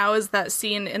right now is that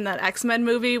scene in that X-Men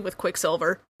movie with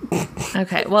Quicksilver.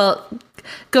 Okay, well,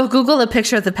 go Google a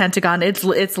picture of the Pentagon. It's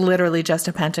literally just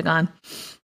a pentagon.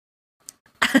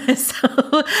 So,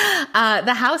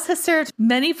 the house has served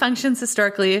many functions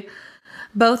historically,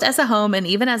 both as a home and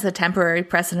even as a temporary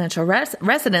presidential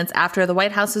residence after the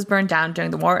White House was burned down during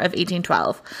the War of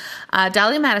 1812.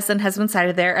 Dolly Madison has been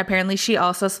sighted there. Apparently, she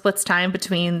also splits time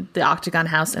between the Octagon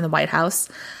House and the White House.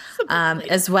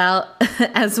 As well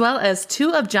as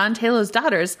two of John Taylor's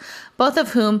daughters, both of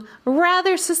whom,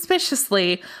 rather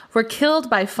suspiciously, were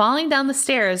killed by falling down the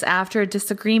stairs after a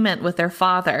disagreement with their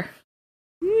father.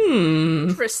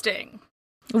 Interesting.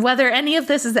 Whether any of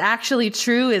this is actually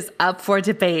true is up for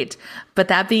debate. But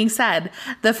that being said,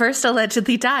 the first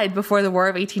allegedly died before the War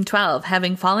of 1812.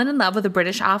 Having fallen in love with a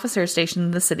British officer stationed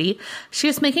in the city, she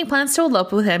was making plans to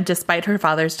elope with him despite her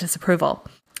father's disapproval.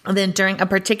 And then during a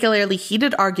particularly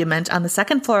heated argument on the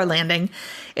second floor landing,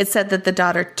 it said that the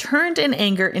daughter turned in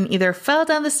anger and either fell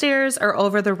down the stairs or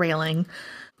over the railing.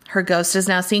 Her ghost is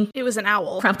now seen. It was an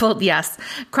owl. Crumpled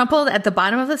at the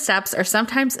bottom of the steps, or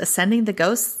sometimes ascending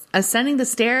the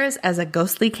stairs as a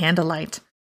ghostly candlelight.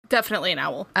 Definitely an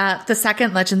owl. The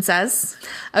second, legend says,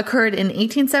 occurred in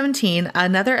 1817.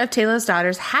 Another of Taylor's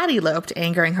daughters had eloped,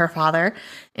 angering her father.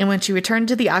 And when she returned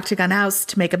to the Octagon House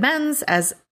to make amends,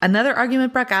 as another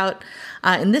argument broke out,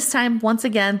 and this time, once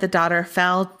again, the daughter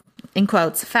fell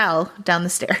down the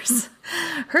stairs.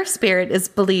 Her spirit is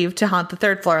believed to haunt the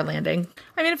third floor landing.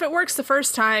 I mean, if it works the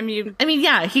first time,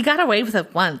 yeah, he got away with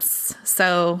it once,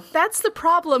 so... That's the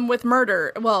problem with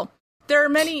murder. Well, there are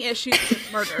many issues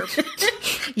with murder.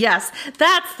 Yes,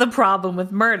 that's the problem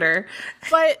with murder.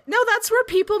 But, no, that's where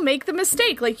people make the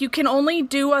mistake. Like, you can only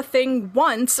do a thing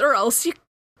once, or else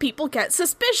people get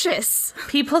suspicious.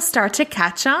 People start to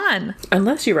catch on.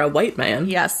 Unless you're a white man.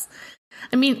 Yes.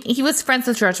 I mean, he was friends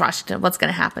with George Washington. What's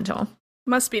going to happen to him?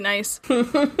 Must be nice.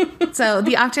 So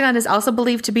the Octagon is also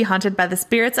believed to be haunted by the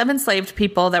spirits of enslaved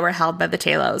people that were held by the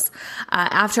Talos.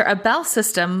 After a bell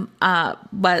system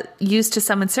used to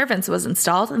summon servants was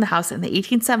installed in the house in the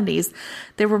 1870s,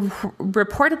 there were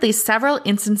reportedly several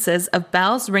instances of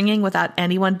bells ringing without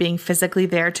anyone being physically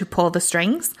there to pull the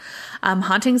strings,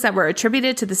 hauntings that were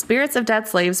attributed to the spirits of dead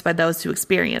slaves by those who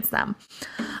experienced them.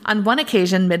 On one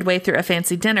occasion, midway through a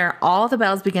fancy dinner, all the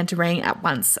bells began to ring at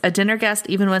once. A dinner guest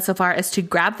even went so far as to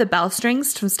grab the bell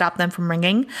strings to stop them from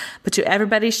ringing, but to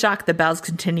everybody's shock, the bells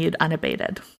continued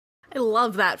unabated. I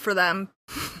love that for them.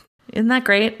 Isn't that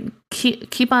great?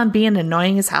 Keep on being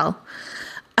annoying as hell.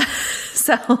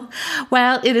 So,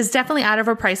 while it is definitely out of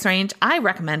our price range, I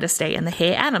recommend a stay in the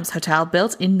Hay Adams Hotel,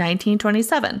 built in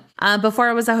 1927. Before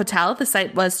it was a hotel, the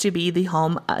site was to be the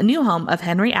new home of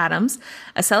Henry Adams,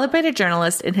 a celebrated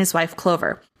journalist, and his wife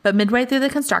Clover. But midway through the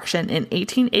construction in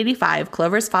 1885,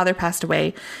 Clover's father passed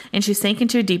away, and she sank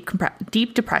into a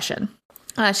deep depression.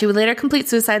 She would later complete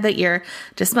suicide that year,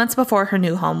 just months before her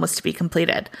new home was to be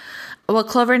completed. While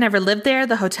Clover never lived there,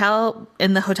 the hotel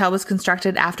was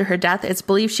constructed after her death. It's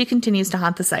believed she continues to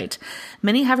haunt the site.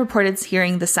 Many have reported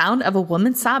hearing the sound of a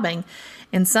woman sobbing,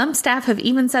 and some staff have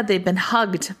even said they've been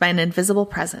hugged by an invisible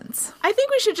presence. I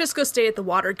think we should just go stay at the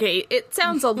Watergate. It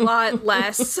sounds a lot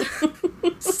less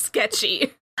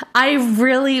sketchy. I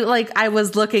really, I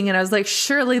was looking and I was like,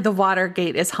 surely the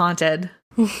Watergate is haunted.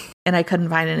 And I couldn't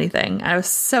find anything. I was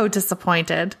so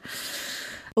disappointed.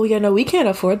 Oh, yeah, no, we can't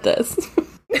afford this.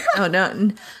 Oh,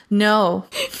 no.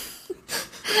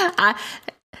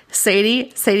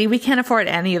 Sadie, we can't afford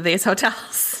any of these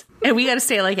hotels. And we got to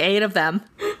stay like 8 of them.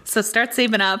 So start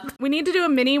saving up. We need to do a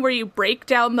mini where you break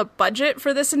down the budget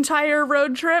for this entire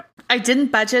road trip. I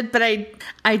didn't budget, but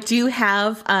I do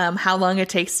have how long it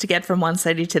takes to get from one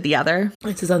city to the other.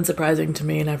 This is unsurprising to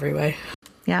me in every way.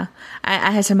 Yeah, I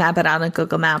had to map it out on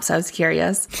Google Maps. I was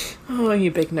curious. Oh,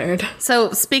 you big nerd.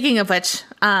 So speaking of which,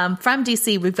 from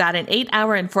DC, we've got an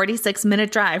 8-hour and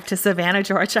 46-minute drive to Savannah,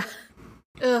 Georgia.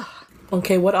 Ugh.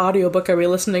 Okay, what audiobook are we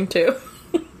listening to?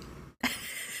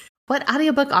 What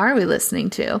audiobook are we listening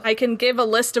to? I can give a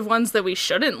list of ones that we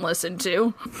shouldn't listen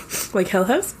to. Like Hill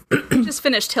House? Just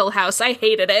finished Hill House. I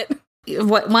hated it.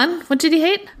 What one? What did you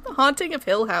hate? The Haunting of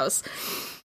Hill House.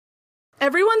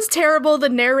 Everyone's terrible, the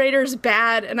narrator's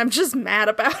bad, and I'm just mad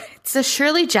about it. It's the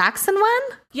Shirley Jackson one?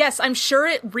 Yes, I'm sure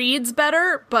it reads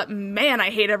better, but man, I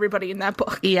hate everybody in that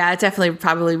book. Yeah, it definitely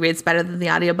probably reads better than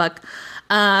the audiobook.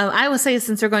 I will say,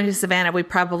 since we're going to Savannah, we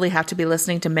probably have to be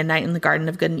listening to Midnight in the Garden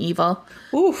of Good and Evil.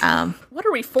 Oof. What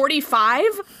are we, 45?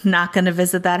 Not going to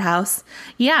visit that house.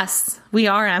 Yes, we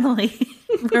are, Emily.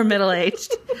 We're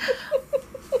middle-aged.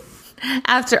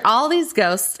 After all these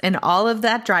ghosts and all of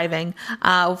that driving,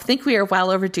 I think we are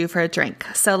well overdue for a drink.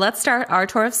 So let's start our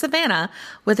tour of Savannah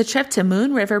with a trip to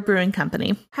Moon River Brewing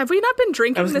Company. Have we not been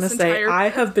drinking this entire... I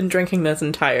have been drinking this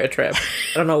entire trip.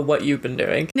 I don't know what you've been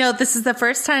doing. No, this is the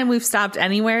first time we've stopped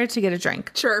anywhere to get a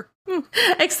drink. Sure.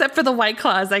 Except for the White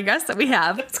Claws, I guess, that we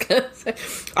have.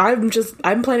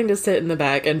 I'm planning to sit in the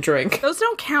back and drink. Those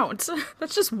don't count.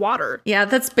 That's just water. Yeah,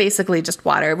 that's basically just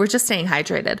water. We're just staying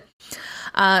hydrated.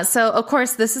 So, of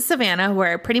course, this is Savannah,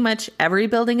 where pretty much every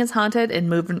building is haunted, and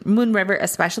Moon River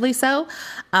especially so.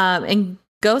 And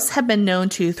ghosts have been known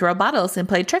to throw bottles and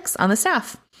play tricks on the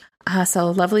staff. So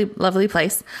lovely, lovely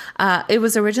place. It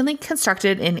was originally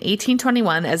constructed in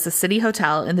 1821 as a city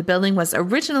hotel, and the building was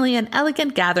originally an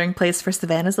elegant gathering place for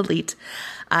Savannah's elite,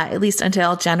 at least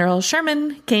until General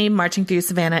Sherman came marching through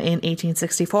Savannah in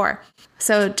 1864.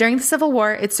 So during the Civil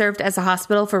War, it served as a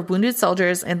hospital for wounded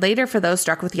soldiers and later for those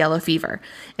struck with yellow fever.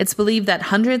 It's believed that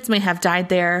hundreds may have died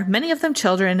there, many of them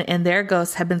children, and their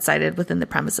ghosts have been sighted within the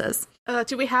premises.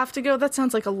 Do we have to go? That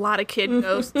sounds like a lot of kid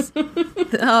ghosts.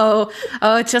 Oh,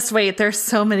 just wait. There's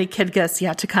so many kid ghosts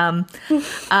yet to come.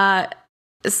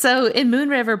 So in Moon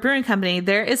River Brewing Company,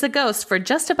 there is a ghost for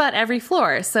just about every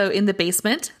floor. So in the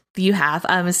basement, you have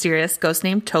a mysterious ghost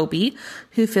named Toby,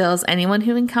 who fills anyone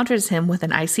who encounters him with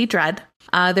an icy dread.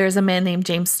 There's a man named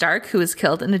James Stark, who was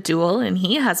killed in a duel, and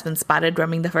he has been spotted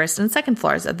roaming the first and second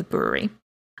floors of the brewery.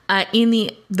 In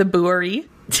the brewery...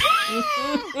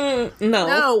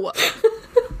 No.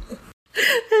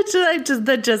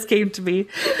 That just came to me.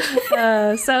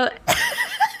 So...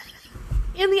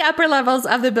 In the upper levels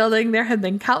of the building, there have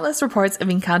been countless reports of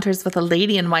encounters with a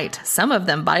lady in white, some of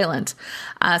them violent.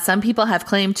 Some people have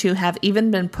claimed to have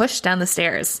even been pushed down the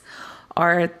stairs,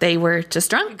 or they were just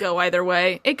drunk. Go either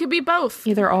way. It could be both.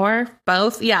 Either or,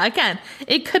 both. Yeah, again,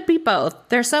 it could be both.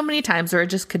 There's so many times where it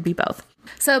just could be both.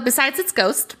 So besides its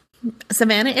ghost,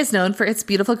 Savannah is known for its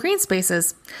beautiful green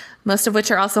spaces, most of which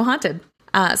are also haunted.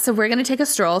 So we're going to take a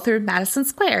stroll through Madison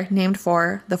Square, named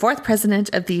for the fourth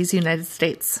president of these United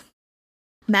States.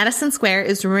 Madison Square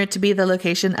is rumored to be the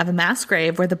location of a mass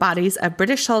grave where the bodies of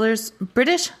British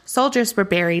soldiers were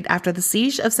buried after the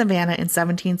siege of Savannah in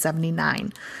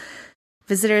 1779.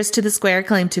 Visitors to the square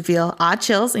claim to feel odd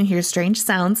chills and hear strange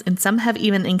sounds, and some have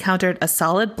even encountered a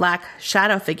solid black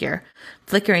shadow figure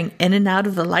flickering in and out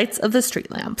of the lights of the street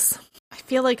lamps. I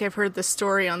feel like I've heard this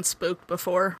story on Spooked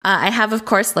before. I have, of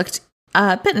course, looked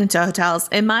a bit into hotels.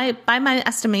 By my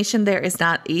estimation, there is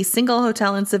not a single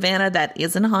hotel in Savannah that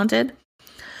isn't haunted.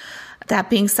 That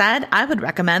being said, I would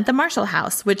recommend the Marshall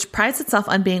House, which prides itself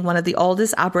on being one of the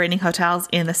oldest operating hotels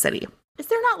in the city. Is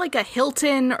there not like a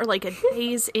Hilton or like a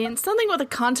Days Inn, something with a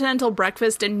continental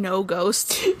breakfast and no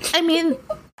ghosts? I mean,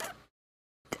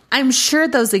 I'm sure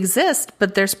those exist,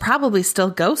 but there's probably still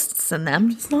ghosts in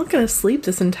them. It's not going to sleep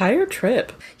this entire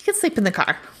trip. You can sleep in the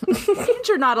car. And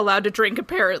you're not allowed to drink,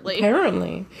 apparently.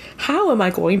 Apparently. How am I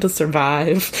going to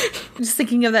survive? I'm just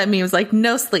thinking of that meme. It's like,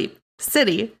 no sleep.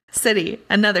 City,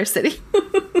 another city.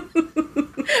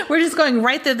 We're just going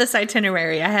right through this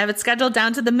itinerary. I have it scheduled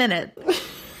down to the minute.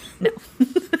 No.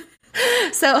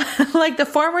 So, like the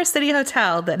former City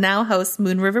Hotel that now hosts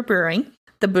Moon River Brewing,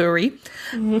 the brewery,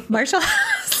 Marshall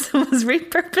House was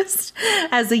repurposed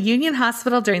as a Union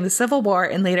hospital during the Civil War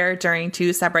and later during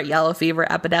 2 separate yellow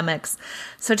fever epidemics.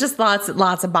 So just lots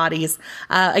of bodies.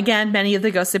 Again, many of the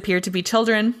ghosts appear to be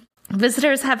children.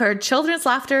 Visitors have heard children's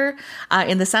laughter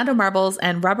in the sound of marbles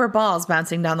and rubber balls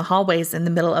bouncing down the hallways in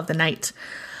the middle of the night.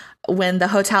 When the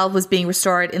hotel was being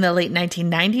restored in the late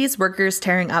 1990s, workers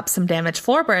tearing up some damaged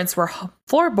floorboards were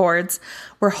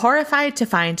horrified to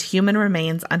find human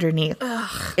remains underneath.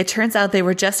 Ugh. It turns out they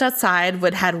were just outside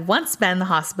what had once been the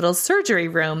hospital's surgery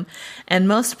room, and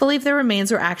most believe the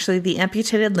remains were actually the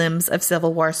amputated limbs of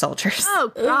Civil War soldiers.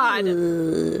 Oh, God.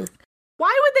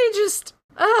 Why would they just...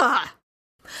 Ugh.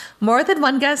 More than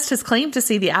one guest has claimed to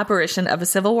see the apparition of a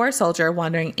Civil War soldier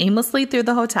wandering aimlessly through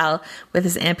the hotel with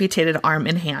his amputated arm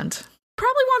in hand.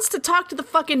 Probably wants to talk to the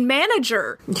fucking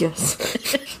manager.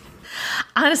 Yes.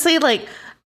 Honestly, like,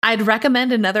 I'd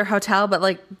recommend another hotel, but,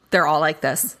 like, they're all like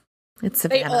this. It's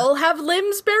Savannah. They all have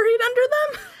limbs buried under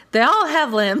them? They all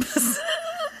have limbs.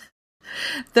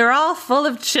 They're all full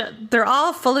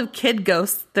of kid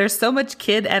ghosts. There's so much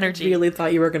kid energy. I really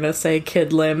thought you were going to say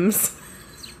kid limbs.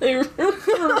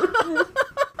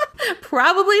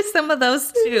 Probably some of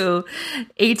those too.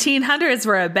 1800s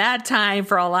were a bad time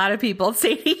for a lot of people,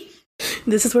 Sadie.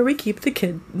 This is where we keep the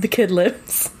kid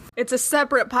limbs. It's a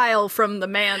separate pile from the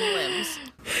man limbs.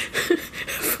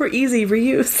 For easy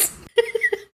reuse.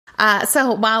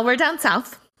 So while we're down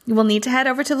south, we'll need to head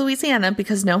over to Louisiana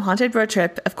because no haunted road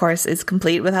trip, of course, is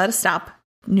complete without a stop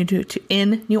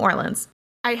in New Orleans.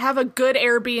 I have a good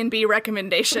Airbnb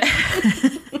recommendation.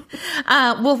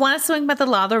 We'll want to swing by the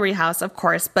Lalaurie House, of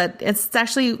course, but it's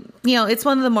actually, it's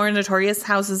one of the more notorious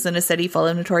houses in a city full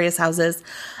of notorious houses.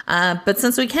 But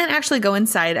since we can't actually go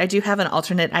inside, I do have an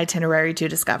alternate itinerary to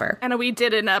discover. And we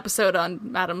did an episode on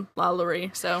Madame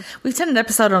Lalaurie, so. We've done an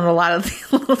episode on a lot of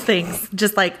the little things,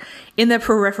 just like in the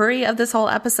periphery of this whole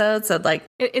episode. So like.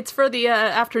 It's for the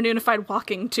afternoonified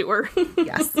walking tour.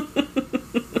 Yes.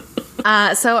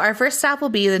 So our first stop will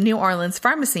be the New Orleans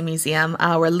Pharmacy Museum,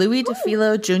 where Louis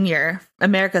DeFilo Jr.,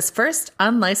 America's first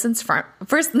licensed pharmacist.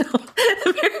 I was going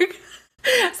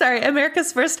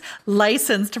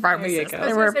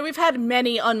to say, we've had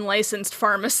many unlicensed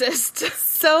pharmacists.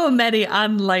 So many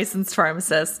unlicensed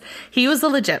pharmacists. He was a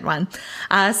legit one.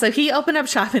 So he opened up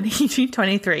shop in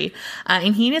 1823,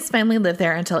 and he and his family lived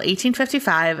there until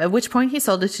 1855, at which point he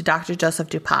sold it to Dr. Joseph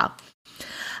Dupas.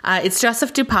 It's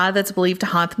Joseph Dupas that's believed to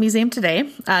haunt the museum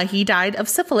today. He died of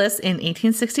syphilis in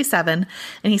 1867,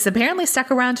 and he's apparently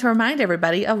stuck around to remind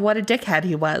everybody of what a dickhead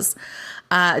he was.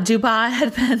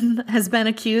 Dupas has been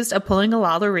accused of pulling a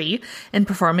Lalaurie and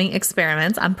performing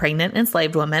experiments on pregnant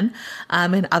enslaved women,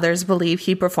 and others believe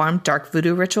he performed dark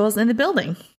voodoo rituals in the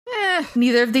building.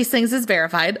 Neither of these things is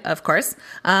verified, of course,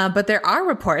 but there are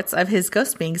reports of his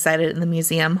ghost being sighted in the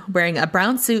museum wearing a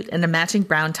brown suit and a matching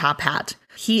brown top hat.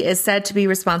 He is said to be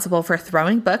responsible for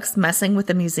throwing books, messing with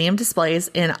the museum displays,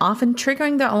 and often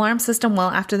triggering the alarm system well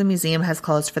after the museum has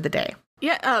closed for the day.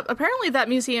 Yeah, apparently that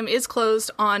museum is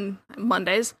closed on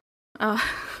Mondays. I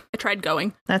tried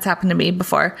going. That's happened to me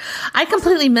before. I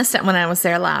completely missed it when I was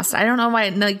there last. I don't know why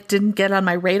it didn't get on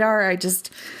my radar. I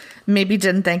just maybe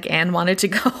didn't think Anne wanted to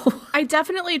go. I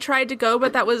definitely tried to go,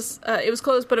 but it was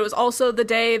closed. But it was also the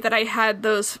day that I had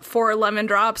those 4 lemon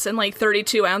drops and like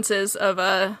 32 ounces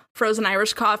of frozen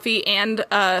Irish coffee and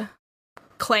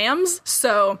clams.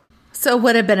 So it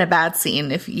would have been a bad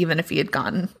scene even if you had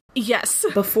gone. Yes.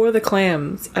 Before the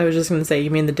clams, I was just going to say, you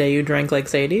mean the day you drank like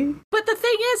Sadie? But the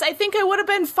thing is, I think I would have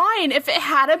been fine if it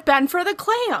hadn't been for the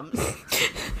clams.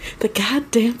 The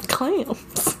goddamn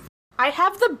clams. I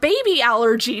have the baby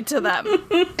allergy to them.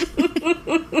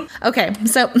 Okay,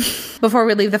 so before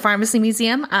we leave the pharmacy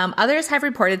museum, others have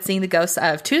reported seeing the ghosts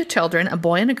of 2 children, a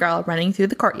boy and a girl, running through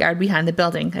the courtyard behind the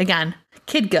building. Again,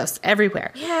 kid ghosts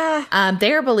everywhere. Yeah.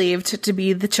 They are believed to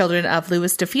be the children of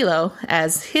Louis DeFilo,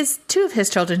 as 2 of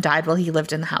his children died while he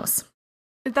lived in the house.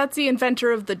 That's the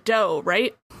inventor of the dough,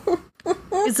 right?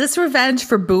 Is this revenge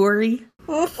for Bowery?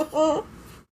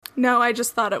 No, I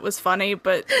just thought it was funny,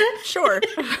 but sure.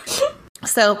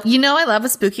 So, I love a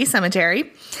spooky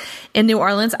cemetery. In New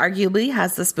Orleans, arguably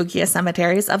has the spookiest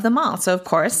cemeteries of them all. So, of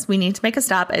course, we need to make a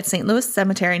stop at St. Louis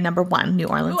Cemetery number 1, New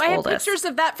Orleans' I had oldest. pictures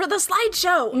of that for the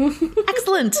slideshow.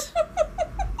 Excellent.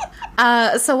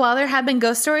 So while there have been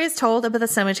ghost stories told about the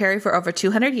cemetery for over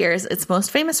 200 years, its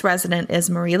most famous resident is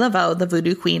Marie Laveau, the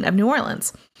Voodoo Queen of New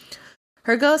Orleans.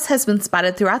 Her ghost has been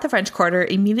spotted throughout the French Quarter,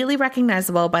 immediately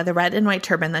recognizable by the red and white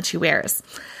turban that she wears.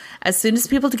 As soon as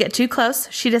people get too close,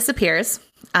 she disappears.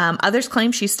 Others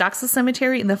claim she stalks the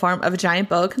cemetery in the form of a giant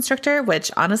boa constrictor,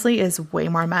 which honestly is way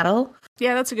more metal.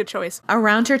 Yeah, that's a good choice.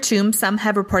 Around her tomb, some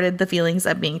have reported the feelings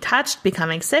of being touched,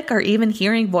 becoming sick, or even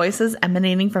hearing voices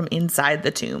emanating from inside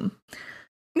the tomb.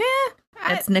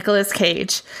 It's Nicolas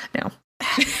Cage. No.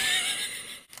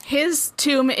 His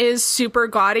tomb is super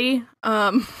gaudy.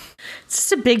 It's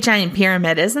just a big giant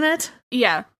pyramid, isn't it?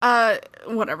 Yeah.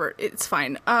 Whatever. It's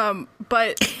fine.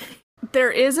 But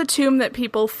there is a tomb that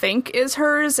people think is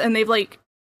hers, and they've like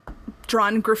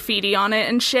drawn graffiti on it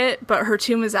and shit, but her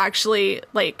tomb is actually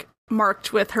like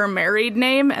marked with her married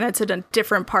name, and it's in a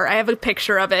different part. I have a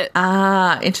picture of it.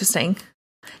 Ah, interesting.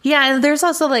 Yeah, and there's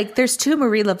also there's 2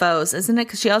 Marie Laveaus, isn't it?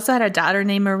 Because she also had a daughter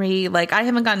named Marie. I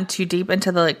haven't gotten too deep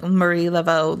into the Marie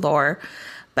Laveau lore,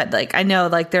 but I know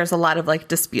there's a lot of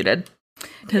disputed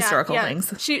historical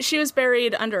things. She was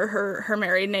buried under her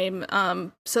married name.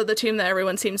 So the tomb that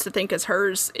everyone seems to think is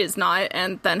hers is not,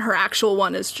 and then her actual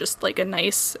one is just a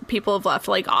nice. People have left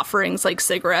offerings like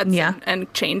cigarettes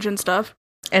and change and stuff,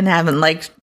 and haven't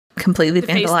completely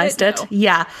vandalized it.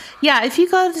 No. Yeah. If you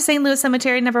go to St. Louis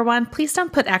Cemetery number 1, please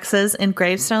don't put X's in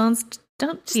gravestones.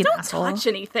 Don't be an asshole. Touch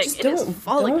anything. Just it is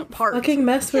falling apart. Fucking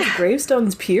mess with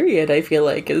gravestones. Period. I feel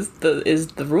is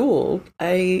the rule.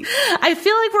 I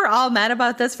feel like we're all mad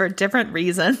about this for different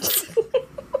reasons.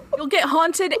 You'll get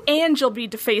haunted, and you'll be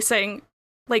defacing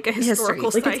a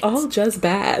historical site. It's all just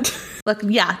bad. Look,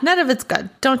 none of it's good.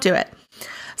 Don't do it.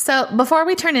 So before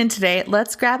we turn in today,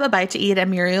 let's grab a bite to eat at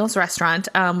Muriel's restaurant,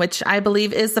 which I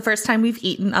believe is the first time we've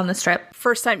eaten on this trip.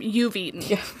 First time you've eaten.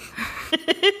 Yeah.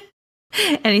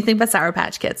 Anything but Sour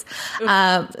Patch Kids.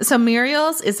 So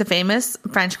Muriel's is a famous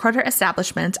French Quarter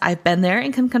establishment. I've been there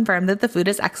and can confirm that the food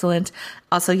is excellent.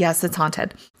 Also, yes, it's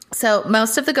haunted. So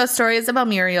most of the ghost stories about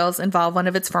Muriel's involve one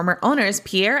of its former owners,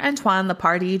 Pierre-Antoine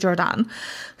Lepardi Jourdan,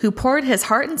 who poured his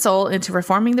heart and soul into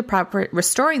restoring the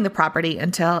property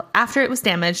until after it was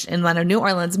damaged in one of New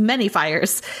Orleans' many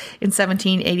fires in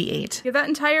 1788. Yeah, that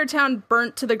entire town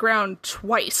burnt to the ground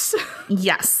twice.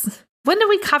 Yes. When did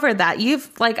we cover that?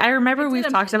 I remember we've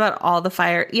talked about all the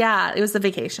fire. Yeah, it was the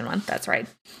vacation one. That's right.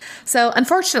 So,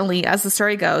 unfortunately, as the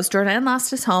story goes, Jourdan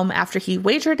lost his home after he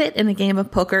wagered it in a game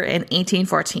of poker in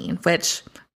 1814, which,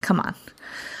 come on.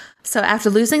 So,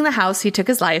 after losing the house, he took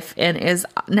his life and is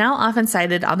now often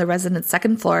sighted on the resident's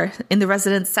second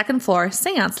floor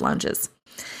seance lounges.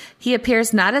 He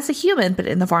appears not as a human, but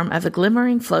in the form of a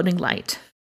glimmering floating light.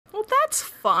 Well, that's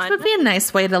fun. It would be a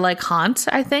nice way to haunt,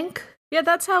 I think. Yeah,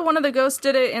 that's how one of the ghosts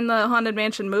did it in the Haunted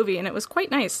Mansion movie, and it was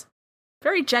quite nice.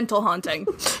 Very gentle haunting.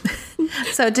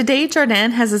 So today,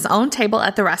 Jourdan has his own table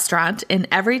at the restaurant, and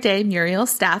every day Muriel's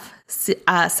staff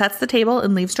sets the table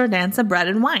and leaves Jourdan some bread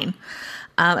and wine.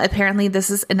 Apparently, this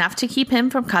is enough to keep him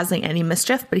from causing any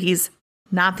mischief, but he's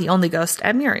not the only ghost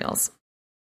at Muriel's.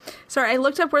 Sorry, I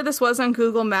looked up where this was on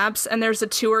Google Maps, and there's a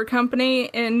tour company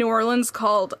in New Orleans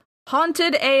called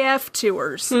Haunted AF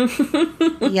Tours.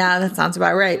 Yeah, that sounds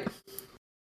about right.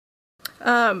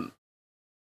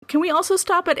 Can we also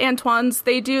stop at Antoine's?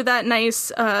 They do that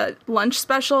nice lunch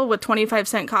special with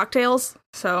 25-cent cocktails.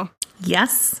 So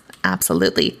yes,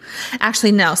 absolutely.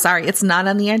 Actually, no, sorry, it's not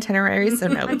on the itinerary, so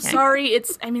no. I'm sorry.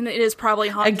 It is probably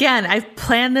haunted. Again, I've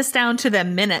planned this down to the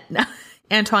minute.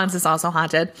 Antoine's is also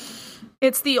haunted.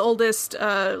 It's the oldest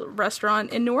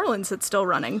restaurant in New Orleans that's still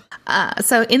running.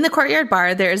 So in the courtyard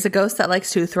bar, there is a ghost that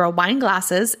likes to throw wine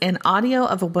glasses, and audio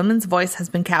of a woman's voice has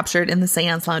been captured in the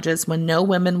seance lounges when no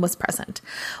woman was present,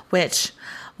 which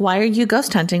Why are you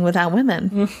ghost hunting without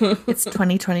women? It's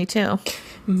 2022.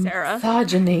 Sarah.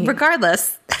 Misogyny.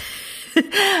 Regardless,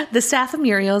 the staff of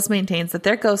Muriel's maintains that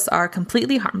their ghosts are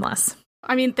completely harmless.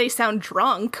 I mean, they sound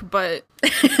drunk, but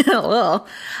Well,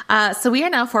 so we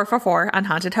are now 444 on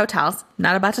haunted hotels.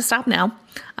 Not about to stop now.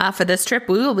 For this trip,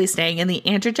 we will be staying in the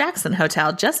Andrew Jackson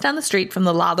Hotel just down the street from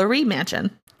the LaLaurie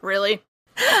Mansion. really?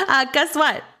 Guess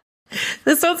what?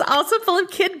 This one's also full of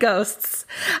kid ghosts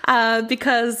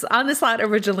because on this lot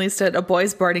originally stood a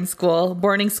boys' boarding school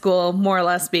more or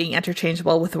less being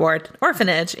interchangeable with the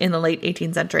orphanage in the late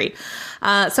 18th century.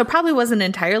 So probably wasn't an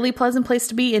entirely pleasant place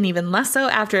to be, and even less so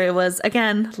after it was,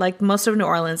 again, like most of New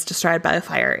Orleans, destroyed by a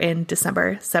fire in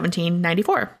December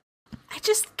 1794.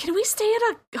 Can we stay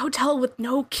at a hotel with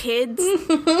no kids?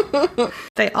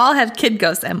 They all have kid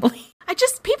ghosts, Emily.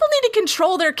 People need to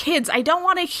control their kids. I don't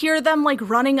want to hear them, like,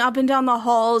 running up and down the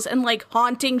halls and, like,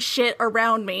 haunting shit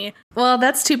around me. Well,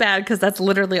 that's too bad because that's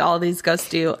literally all these ghosts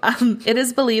do. It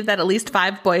is believed that at least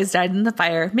 5 boys died in the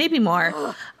fire, maybe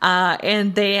more.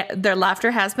 And their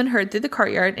laughter has been heard through the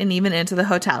courtyard and even into the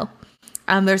hotel.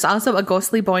 There's also a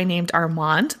ghostly boy named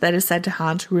Armand that is said to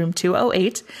haunt room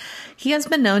 208. He has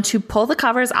been known to pull the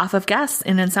covers off of guests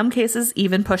and in some cases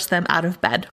even push them out of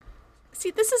bed. See,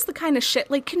 this is the kind of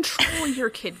shit, like, control your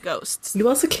kid ghosts. You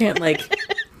also can't, like,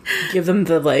 give them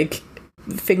the, like,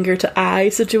 finger to eye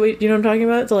situation. You know what I'm talking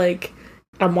about? It's like,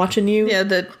 I'm watching you. Yeah,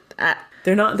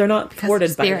 They're not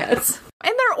thwarted by that.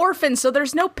 And they're orphans, so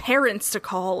there's no parents to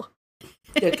call.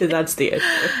 Yeah, because that's the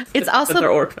issue. It's also they're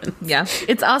orphans. Yeah.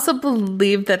 It's also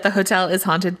believed that the hotel is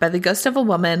haunted by the ghost of a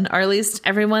woman, or at least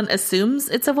everyone assumes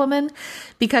it's a woman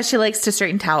because she likes to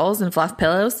straighten towels and fluff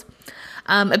pillows.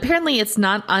 Apparently, it's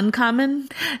not uncommon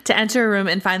to enter a room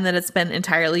and find that it's been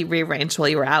entirely rearranged while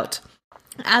you were out.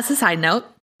 As a side note,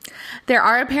 there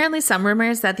are apparently some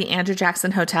rumors that the Andrew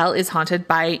Jackson Hotel is haunted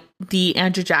by the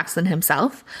Andrew Jackson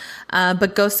himself.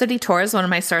 But Ghost City Tours, one of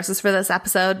my sources for this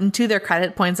episode, and to their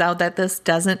credit, points out that this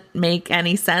doesn't make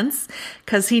any sense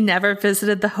because he never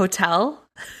visited the hotel.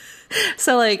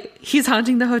 So, like, he's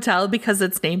haunting the hotel because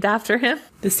it's named after him.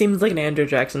 This seems like an Andrew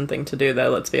Jackson thing to do,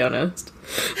 though, let's be honest.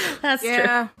 That's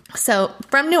true. So,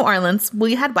 from New Orleans,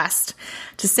 we head west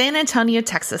to San Antonio,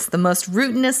 Texas, the most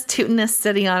rootinest, tootinest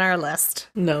city on our list.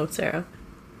 No, Sarah.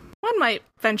 One might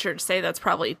venture to say that's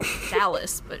probably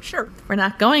Dallas, but sure. We're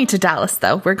not going to Dallas,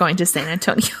 though. We're going to San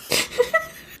Antonio.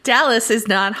 Dallas is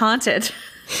not haunted.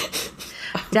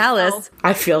 Dallas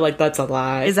I feel like that's a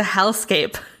lie. is a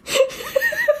hellscape.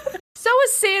 So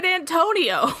is San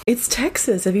Antonio. It's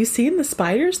Texas. Have you seen the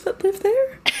spiders that live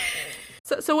there?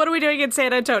 So what are we doing in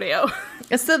San Antonio?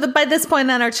 So by this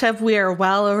point on our trip, we are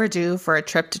well overdue for a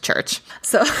trip to church.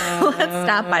 So let's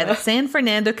stop by the San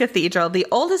Fernando Cathedral, the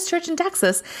oldest church in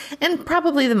Texas, and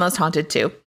probably the most haunted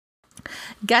too.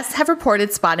 Guests have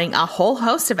reported spotting a whole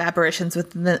host of apparitions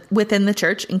within the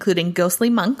church, including ghostly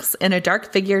monks and a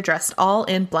dark figure dressed all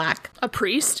in black. A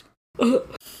priest?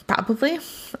 Probably.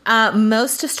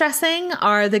 Most distressing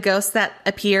are the ghosts that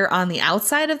appear on the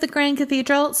outside of the Grand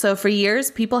Cathedral. So for years,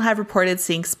 people have reported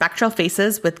seeing spectral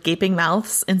faces with gaping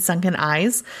mouths and sunken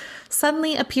eyes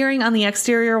suddenly appearing on the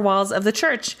exterior walls of the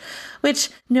church, which,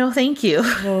 no thank you.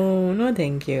 Oh, no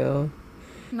thank you.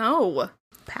 No.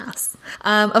 Pass.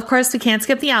 Of course, we can't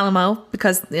skip the Alamo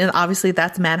because obviously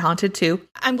that's mad haunted too.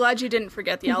 I'm glad you didn't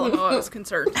forget the Alamo. I was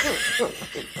concerned.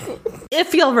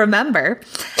 If you'll remember,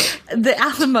 the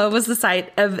Alamo was the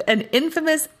site of an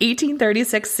infamous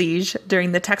 1836 siege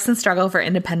during the Texan struggle for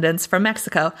independence from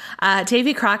Mexico.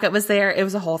 Davy Crockett was there. It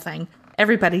was a whole thing.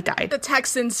 Everybody died. The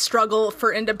Texans struggle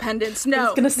for independence. No. I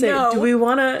was gonna say, no. do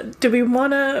we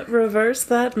wanna reverse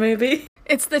that maybe?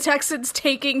 It's the Texans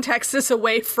taking Texas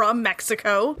away from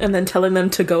Mexico. And then telling them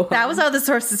to go home. That was how the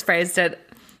sources phrased it.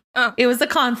 It was a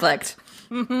conflict.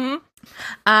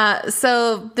 Mm-hmm.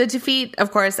 So the defeat,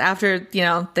 of course, after,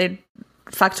 they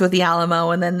fucked with the Alamo,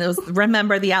 and then it was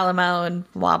remember the Alamo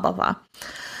and blah, blah, blah.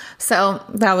 So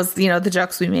that was, the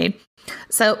jokes we made.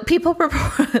 So people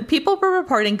were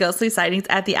reporting ghostly sightings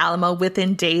at the Alamo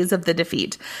within days of the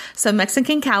defeat. So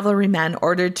Mexican cavalrymen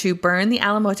ordered to burn the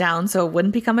Alamo down so it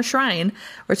wouldn't become a shrine,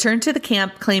 returned to the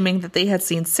camp claiming that they had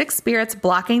seen 6 spirits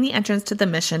blocking the entrance to the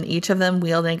mission, each of them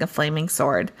wielding a flaming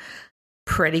sword.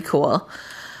 Pretty cool.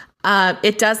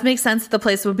 It does make sense that the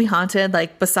place would be haunted,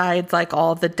 besides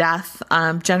all the death.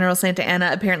 General Santa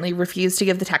Anna apparently refused to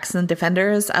give the Texan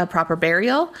defenders a proper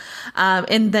burial.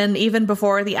 And then even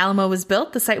before the Alamo was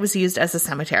built, the site was used as a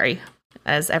cemetery,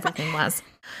 as everything was.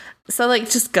 So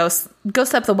just ghosts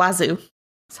up the wazoo.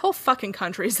 This whole fucking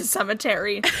country is a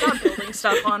cemetery. Stop building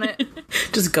stuff on it.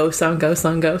 Just ghosts on ghosts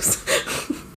on ghosts.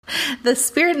 The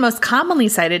spirit most commonly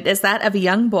cited is that of a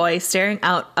young boy staring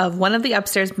out of one of the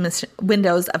upstairs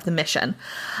windows of the mission.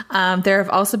 There have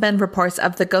also been reports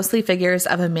of the ghostly figures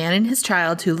of a man and his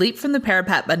child who leaped from the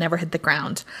parapet but never hit the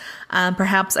ground.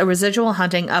 Perhaps a residual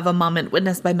haunting of a moment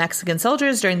witnessed by Mexican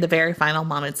soldiers during the very final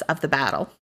moments of the battle.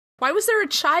 Why was there a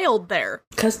child there?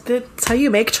 Because that's how you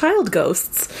make child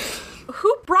ghosts.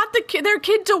 Who brought their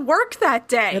kid to work that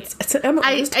day?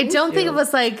 I don't think it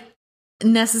was like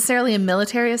necessarily a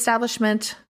military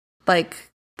establishment. Like,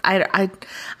 I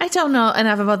don't know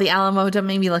enough about the Alamo. Don't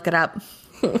make me look it up.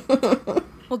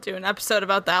 We'll do an episode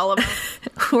about the Alamo.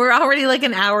 We're already like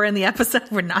an hour in the episode.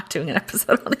 We're not doing an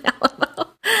episode on the Alamo.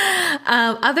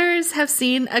 Others have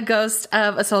seen a ghost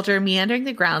of a soldier meandering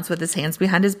the grounds with his hands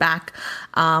behind his back,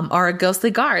 or a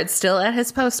ghostly guard still at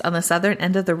his post on the southern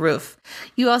end of the roof.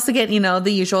 You also get,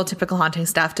 the usual typical haunting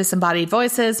stuff, disembodied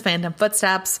voices, phantom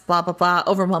footsteps, blah, blah, blah,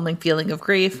 overwhelming feeling of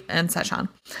grief, and such on.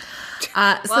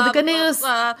 So the good news...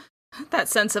 that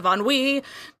sense of ennui.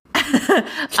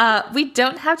 We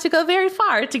don't have to go very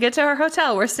far to get to our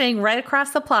hotel. We're staying right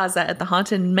across the plaza at the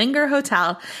haunted Menger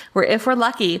Hotel, where if we're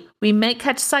lucky, we may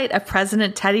catch sight of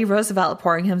President Teddy Roosevelt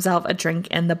pouring himself a drink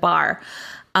in the bar.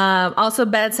 Also,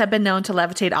 beds have been known to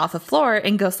levitate off the floor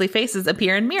and ghostly faces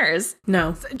appear in mirrors.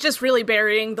 No. Just really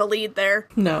burying the lead there.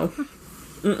 No.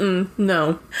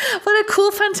 No. What a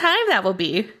cool, fun time that will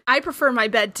be. I prefer my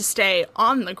bed to stay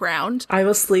on the ground. I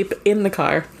will sleep in the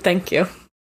car. Thank you.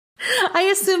 I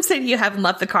assume, Sadie, you haven't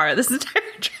left the car this entire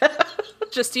trip.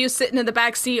 Just you sitting in the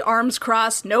back seat, arms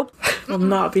crossed. Nope. I'll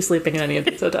not be sleeping in any of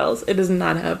these hotels. It is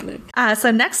not happening.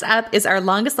 So next up is our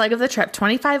longest leg of the trip,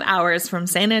 25 hours from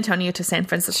San Antonio to San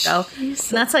Francisco. Jesus.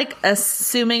 And that's like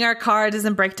assuming our car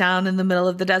doesn't break down in the middle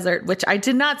of the desert, which I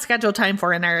did not schedule time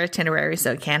for in our itinerary,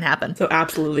 so it can happen. So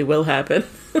absolutely will happen.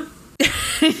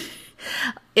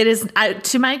 It is,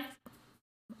 to my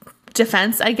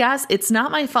defense, I guess, it's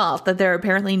not my fault that there are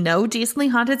apparently no decently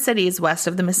haunted cities west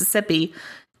of the Mississippi.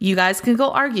 You guys can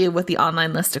go argue with the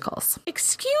online listicles.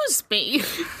 Excuse me.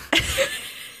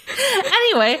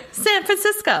 Anyway, San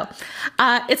Francisco.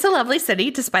 It's a lovely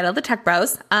city, despite all the tech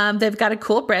bros. They've got a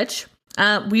cool bridge.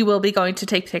 We will be going to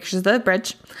take pictures of the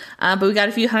bridge. But we got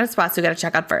a few hundred spots we got to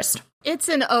check out first. It's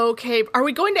an okay... Are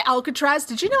we going to Alcatraz?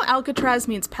 Did you know Alcatraz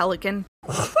means pelican?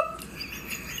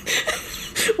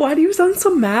 Why do you sound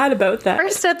so mad about that?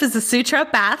 First up is the Sutro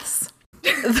Baths.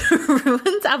 The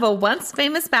ruins of a once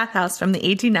famous bathhouse from the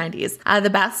 1890s. The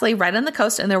baths lay right on the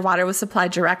coast and their water was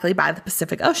supplied directly by the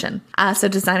Pacific Ocean. So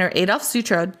designer Adolf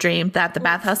Sutro dreamed that the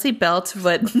bathhouse he built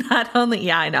would not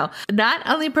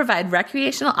only provide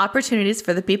recreational opportunities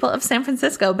for the people of San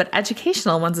Francisco, but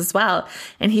educational ones as well.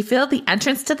 And he filled the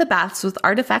entrance to the baths with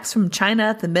artifacts from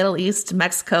China, the Middle East,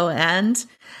 Mexico, and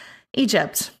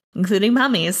Egypt, including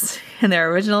mummies and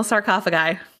their original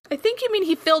sarcophagi. I think you mean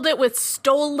he filled it with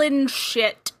stolen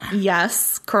shit.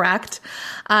 Yes, correct.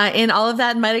 And all of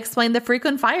that might explain the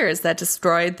frequent fires that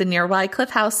destroyed the nearby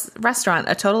Cliff House restaurant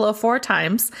a total of 4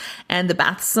 times, and the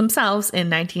baths themselves in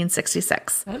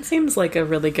 1966. That seems like a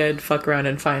really good fuck around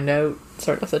and find out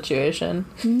sort of situation.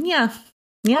 Yeah.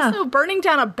 Also, burning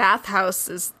down a bathhouse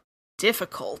is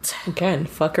difficult. Again,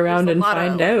 fuck around and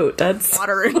find out. That's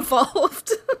water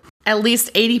involved. At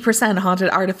least 80%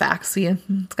 haunted artifacts. So yeah,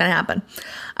 it's going to happen.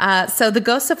 So the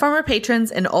ghosts of former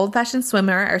patrons and old-fashioned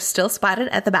swimwear are still spotted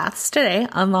at the baths today,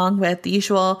 along with the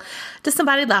usual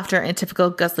disembodied laughter and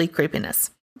typical ghostly creepiness.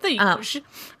 The usual.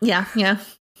 Yeah.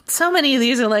 So many of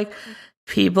these are like,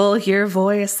 people hear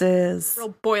voices.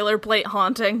 Real boilerplate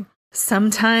haunting.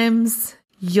 Sometimes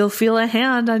you'll feel a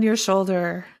hand on your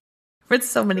shoulder. With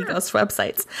so many ghost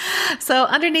websites. So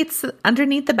underneath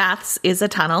the baths is a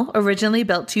tunnel originally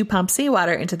built to pump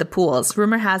seawater into the pools.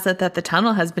 Rumor has it that the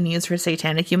tunnel has been used for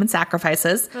satanic human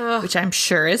sacrifices, which I'm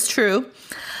sure is true.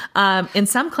 And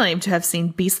some claim to have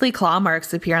seen beastly claw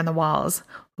marks appear on the walls.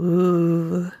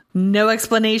 Ooh, no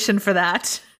explanation for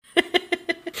that.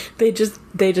 They just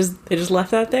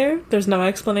left that there? There's no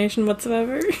explanation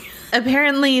whatsoever?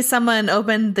 Apparently someone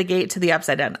opened the gate to the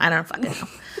upside down. I don't fucking know.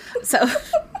 So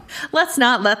let's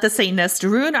not let the Satanists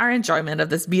ruin our enjoyment of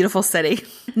this beautiful city.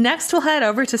 Next, we'll head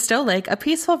over to Stowe Lake, a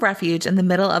peaceful refuge in the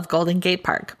middle of Golden Gate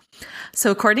Park.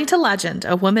 So according to legend,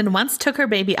 a woman once took her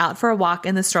baby out for a walk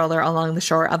in the stroller along the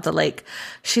shore of the lake.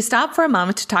 She stopped for a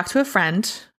moment to talk to a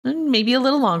friend, maybe a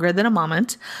little longer than a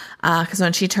moment, because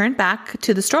when she turned back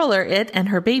to the stroller, it and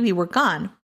her baby were gone.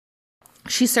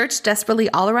 She searched desperately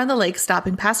all around the lake,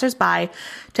 stopping passersby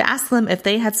to ask them if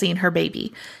they had seen her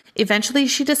baby. Eventually,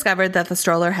 she discovered that the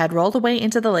stroller had rolled away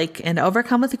into the lake, and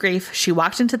overcome with grief, she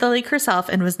walked into the lake herself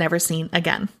and was never seen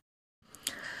again.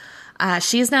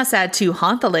 She is now said to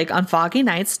haunt the lake on foggy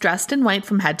nights, dressed in white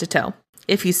from head to toe.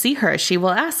 If you see her, she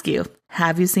will ask you,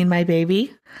 "Have you seen my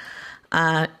baby?"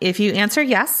 If you answer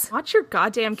yes, Watch your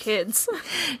goddamn kids.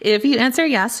 if you answer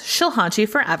yes, she'll haunt you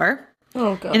forever.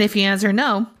 Oh, God. And if you answer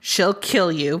no, she'll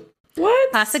kill you.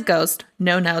 What? Classic ghost,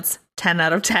 no notes, 10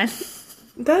 out of 10.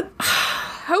 That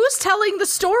Who's telling the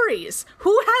stories?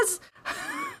 Who has...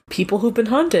 people who've been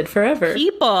haunted forever.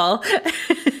 People.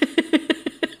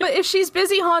 But if she's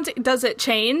busy haunting, does it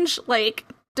change? Like,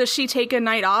 does she take a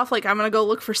night off? Like, I'm gonna go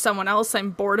look for someone else. I'm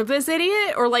bored of this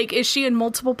idiot. Or, like, is she in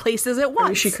multiple places at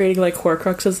once? Is she creating like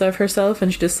Horcruxes of herself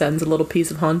and she just sends a little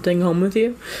piece of haunting home with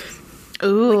you?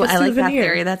 Ooh, Like a I like that souvenir.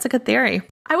 theory. That's a good theory.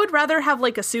 I would rather have,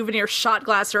 like, a souvenir shot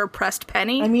glass or a pressed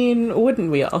penny. I mean,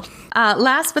 wouldn't we all?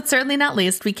 Last but certainly not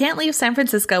least, we can't leave San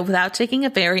Francisco without taking a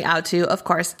ferry out to, of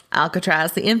course,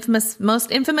 Alcatraz, the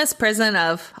most infamous prison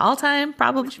of all time,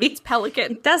 probably. It's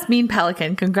Pelican. It does mean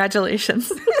Pelican.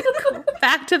 Congratulations.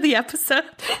 Back to the episode.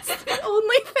 The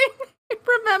only thing I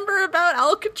remember about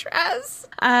Alcatraz.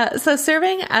 So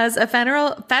serving as a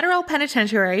federal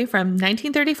penitentiary from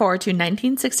 1934 to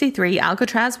 1963,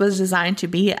 Alcatraz was designed to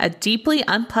be a deeply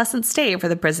unpleasant stay for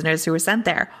the prisoners who were sent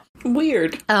there.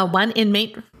 Weird. One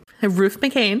inmate, Ruth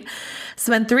McCain,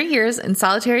 spent 3 years in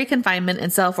solitary confinement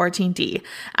in cell 14D.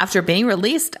 After being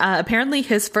released, apparently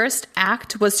his first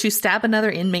act was to stab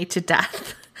another inmate to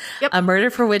death. Yep. A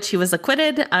murder for which he was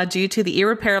acquitted due to the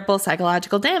irreparable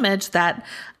psychological damage that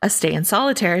a stay in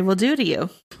solitary will do to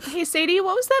you. Hey, Sadie,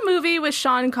 what was that movie with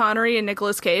Sean Connery and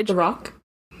Nicolas Cage? The Rock?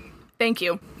 Thank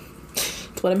you.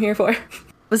 That's what I'm here for.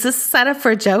 Was this set up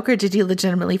for a joke, or did you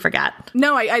legitimately forget?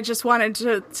 No, I just wanted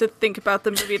to think about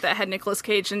the movie that had Nicolas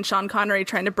Cage and Sean Connery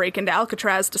trying to break into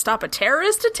Alcatraz to stop a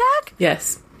terrorist attack?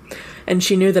 Yes. And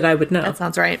she knew that I would know. That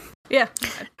sounds right. Yeah.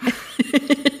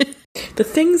 The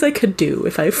things I could do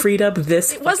if I freed up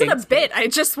this. It wasn't a bit. I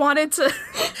just wanted to...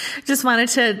 Just wanted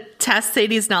to test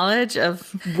Sadie's knowledge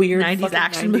of weird 90s fucking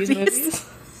action 90s movies.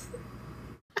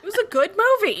 It was a good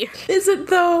movie. Is it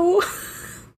though?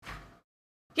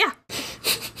 Yeah.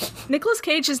 Nicolas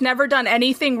Cage has never done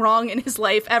anything wrong in his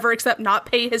life ever except not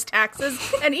pay his taxes.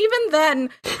 And even then,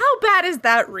 how bad is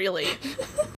that really?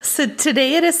 So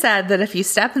today it is said that if you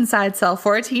step inside cell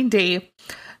 14D,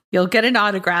 you'll get an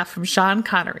autograph from Sean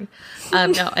Connery.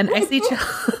 No, an icy chill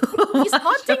will wash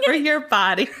haunting over it. your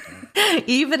body,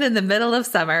 even in the middle of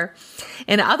summer.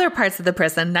 In other parts of the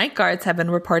prison, night guards have been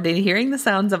reported hearing the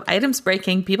sounds of items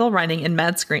breaking, people running, and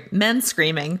men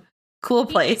screaming. Cool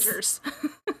place. Teenagers.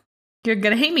 You're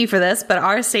going to hate me for this, but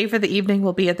our stay for the evening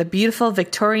will be at the beautiful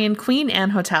Victorian Queen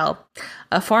Anne Hotel,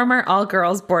 a former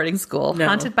all-girls boarding school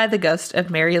haunted by the ghost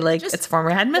of Mary Lake, Just its former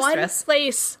One headmistress.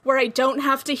 place where I don't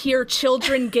have to hear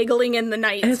children giggling in the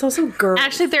night. And it's also girls.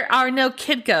 Actually, there are no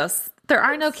kid ghosts. There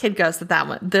are no kid ghosts at that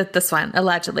one. This one,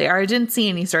 allegedly. Or I didn't see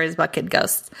any stories about kid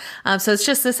ghosts. So it's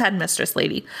just this headmistress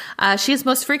lady. She is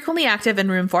most frequently active in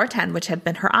room 410, which had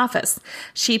been her office.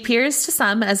 She appears to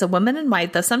some as a woman in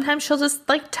white, though sometimes she'll just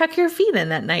like tuck your feet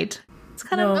in at night. It's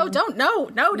kind of... Oh, don't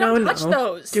touch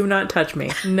those. Do not touch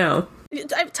me. No.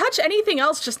 I touch anything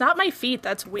else, just not my feet.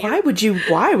 That's weird. Why would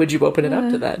you open it up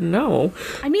to that? No.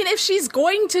 I mean, if she's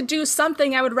going to do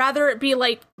something, I would rather it be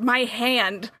like my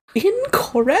hand.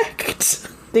 Incorrect.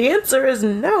 The answer is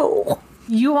no.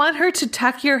 You want her to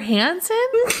tuck your hands in?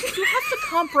 You have to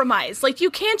compromise. Like,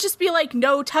 you can't just be like,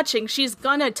 no touching. She's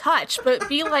gonna touch. But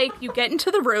be like, you get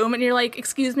into the room and you're like,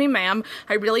 excuse me, ma'am,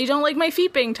 I really don't like my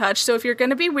feet being touched. So if you're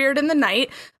gonna be weird in the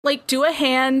night, like, do a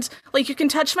hand. Like, you can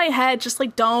touch my head. Just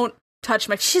like, don't touch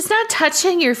my feet. She's not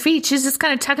touching your feet. She's just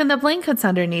kind of tucking the blankets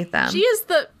underneath them. She is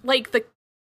the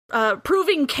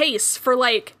proving case for,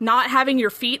 like, not having your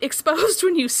feet exposed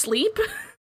when you sleep.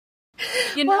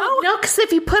 You know? Well, no, because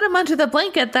if you put them under the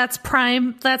blanket, that's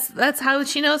prime. That's how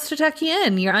she knows to tuck you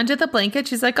in. You're under the blanket.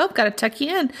 She's like, oh, gotta tuck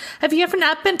you in. Have you ever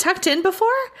not been tucked in before?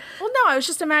 Well, no, I was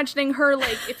just imagining her,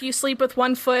 like, if you sleep with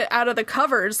one foot out of the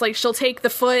covers, like, she'll take the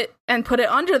foot and put it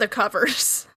under the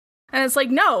covers. And it's like,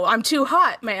 no, I'm too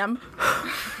hot, ma'am.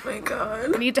 Oh my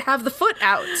god. I need to have the foot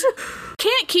out.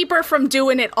 Can't keep her from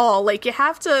doing it all. Like, you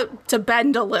have to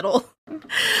bend a little.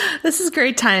 This is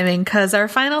great timing because our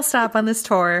final stop on this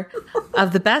tour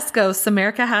of the best ghosts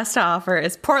America has to offer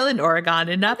is Portland, Oregon.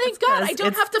 And not Thank God, I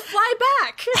don't have to fly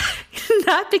back.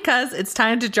 Not because it's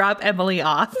time to drop Emily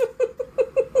off.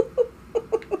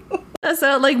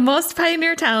 So, like most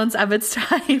pioneer towns of its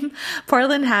time,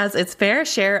 Portland has its fair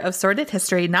share of sordid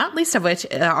history, not least of which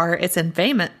are its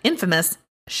infamous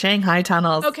Shanghai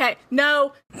tunnels. Okay,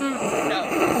 no.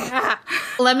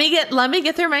 Let me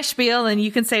get through my spiel, and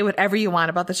you can say whatever you want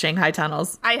about the Shanghai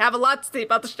tunnels. I have a lot to say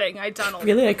about the Shanghai Tunnel.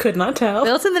 Really, I could not tell.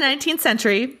 Built in the 19th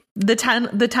century, the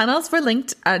tunnels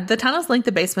linked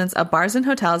the basements of bars and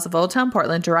hotels of Old Town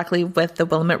Portland directly with the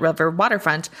Willamette River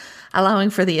waterfront, allowing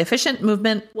for the efficient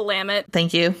movement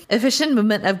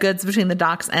of goods between the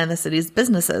docks and the city's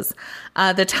businesses.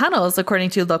 The tunnels,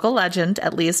 according to local legend,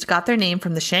 at least, got their name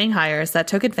from the Shanghaiers that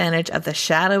took advantage of the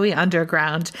shadowy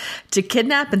underground to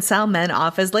kidnap and sell men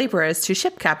off as laborers to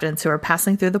ship captains who were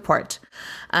passing through the port.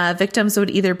 Victims would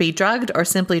either be drugged or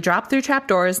simply dropped through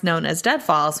trapdoors known as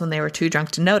deadfalls when they were too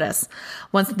drunk to notice.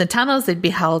 Once in the tunnels, they'd be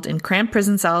held in cramped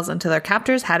prison cells until their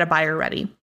captors had a buyer ready.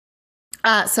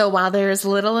 So while there's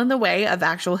little in the way of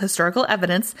actual historical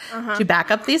evidence to back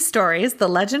up these stories, the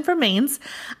legend remains,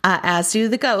 as do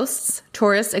the ghosts.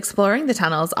 Tourists exploring the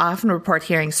tunnels often report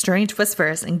hearing strange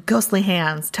whispers and ghostly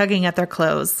hands tugging at their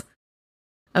clothes.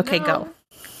 Okay, go.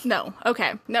 No.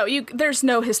 Okay. No, there's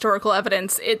no historical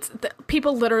evidence.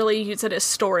 People literally use it as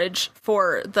storage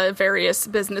for the various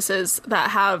businesses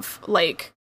that have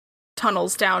like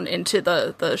tunnels down into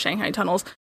the Shanghai tunnels.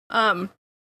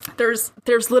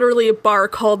 There's literally a bar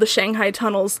called the Shanghai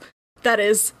Tunnels that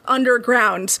is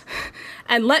underground.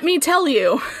 And let me tell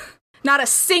you, not a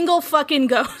single fucking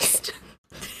ghost.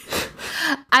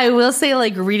 I will say,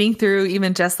 like, reading through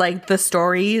even just like the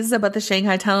stories about the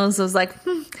Shanghai tunnels, I was like,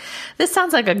 this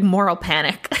sounds like a moral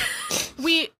panic.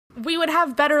 We would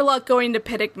have better luck going to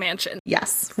Pittock Mansion.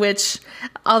 Yes, which,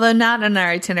 although not on our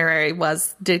itinerary,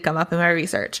 did come up in my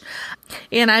research.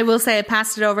 And I will say I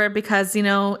passed it over because,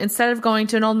 instead of going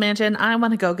to an old mansion, I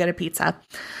want to go get a pizza.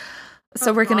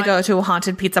 So we're going to go to a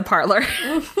haunted pizza parlor.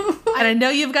 And I know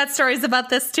you've got stories about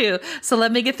this too. So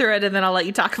let me get through it and then I'll let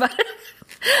you talk about it.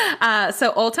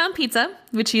 So Old Town Pizza,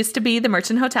 which used to be the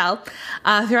Merchant Hotel,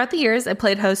 throughout the years, it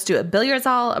played host to a billiards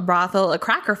hall, a brothel, a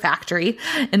cracker factory,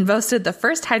 and boasted the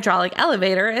first hydraulic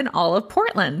elevator in all of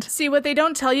Portland. See, what they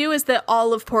don't tell you is that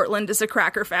all of Portland is a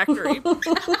cracker factory.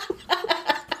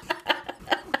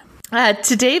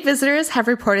 Today, visitors have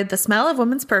reported the smell of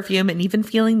women's perfume and even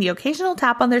feeling the occasional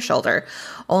tap on their shoulder,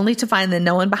 only to find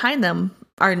no one behind them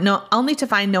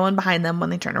when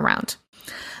they turn around.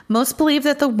 Most believe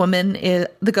that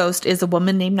the ghost is a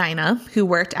woman named Nina, who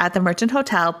worked at the Merchant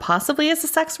Hotel, possibly as a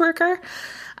sex worker,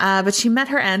 but she met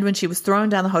her end when she was thrown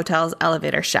down the hotel's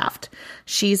elevator shaft.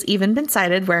 She's even been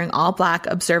sighted wearing all black,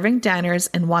 observing diners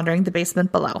and wandering the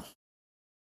basement below.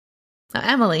 Now,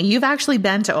 Emily, you've actually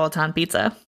been to Old Town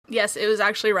Pizza. Yes, it was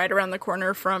actually right around the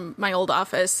corner from my old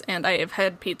office, and I have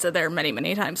had pizza there many,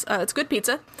 many times. It's good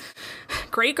pizza.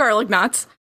 Great garlic knots.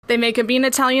 They make a bean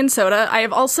Italian soda. I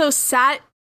have also sat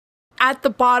at the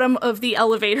bottom of the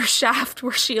elevator shaft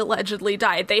where she allegedly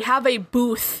died. They have a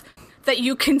booth that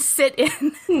you can sit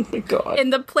in. Oh my God. In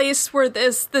the place where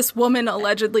this woman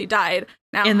allegedly died.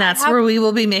 Now, and that's where we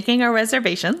will be making our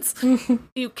reservations.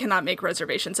 You cannot make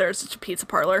reservations there. It's just a pizza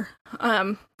parlor.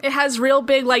 It has real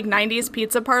big, like, 90s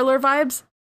pizza parlor vibes.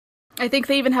 I think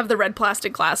they even have the red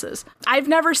plastic glasses. I've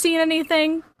never seen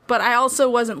anything, but I also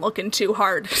wasn't looking too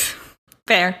hard.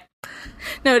 Fair.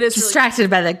 No, it is distracted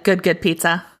by the good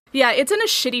pizza. Yeah, it's in a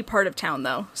shitty part of town,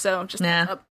 though, so just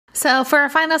up. So for our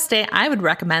final stay, I would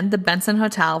recommend the Benson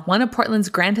Hotel, one of Portland's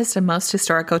grandest and most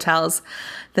historic hotels.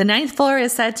 The 9th floor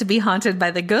is said to be haunted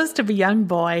by the ghost of a young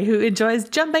boy who enjoys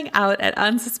jumping out at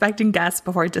unsuspecting guests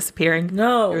before disappearing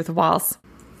through the walls.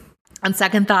 On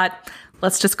second thought,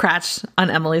 let's just crash on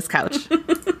Emily's couch.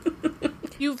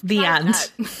 The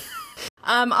end.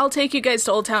 I'll take you guys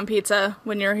to Old Town Pizza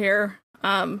when you're here.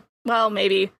 Well,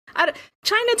 maybe.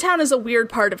 Chinatown is a weird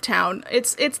part of town.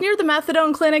 It's near the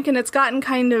methadone clinic, and it's gotten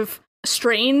kind of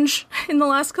strange in the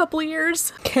last couple of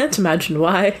years. Can't imagine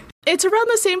why. It's around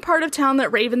the same part of town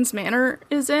that Ravens Manor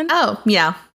is in. Oh,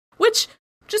 yeah. Which,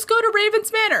 just go to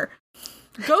Ravens Manor.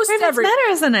 Ghosts Ravens Manor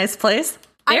is a nice place.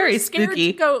 Very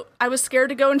spooky. I was scared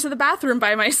to go into the bathroom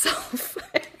by myself.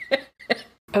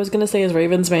 I was gonna say, is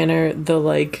Ravens Manor the,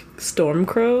 like,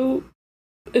 Stormcrow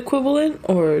equivalent,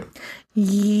 or...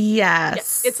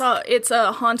 Yes. Yeah, it's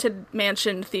a haunted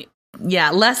mansion theme.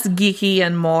 Yeah, less geeky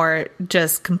and more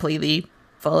just completely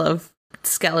full of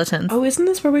skeletons. Oh, isn't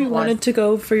this where we wanted to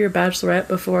go for your bachelorette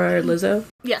before our Lizzo?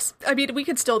 Yes. I mean, we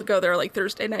could still go there like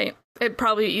Thursday night. It'd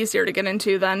probably be easier to get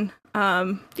into then.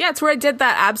 Yeah, it's where I did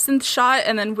that absinthe shot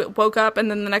and then woke up, and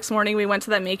then the next morning we went to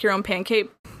that make your own pancake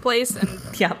place, and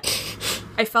yeah.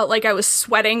 I felt like I was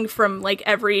sweating from like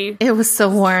It was so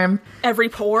warm. Every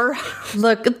pore.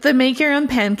 Look, the make your own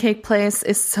pancake place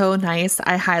is so nice.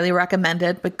 I highly recommend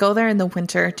it, but go there in the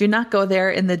winter. Do not go there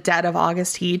in the dead of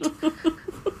August heat.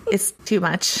 It's too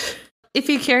much. if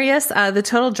you're curious, the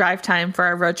total drive time for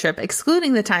our road trip,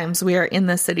 excluding the times we are in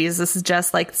the cities, this is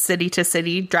just like city to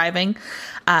city driving,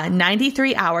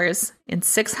 93 hours and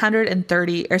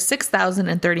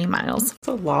 6,030 miles. It's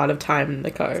a lot of time in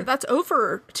the car. So that's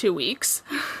over 2 weeks.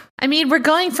 I mean, we're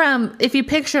going from, if you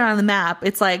picture it on the map,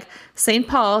 it's like St.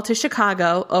 Paul to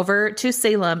Chicago over to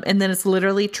Salem, and then it's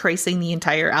literally tracing the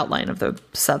entire outline of the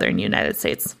southern United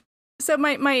States. So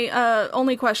my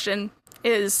only question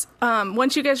is,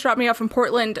 once you guys drop me off in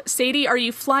Portland, Sadie, are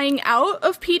you flying out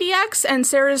of PDX and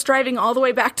Sarah's driving all the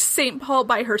way back to St. Paul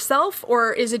by herself?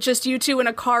 Or is it just you two in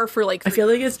a car for like 3 I feel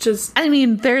like it's just... I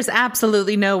mean, there's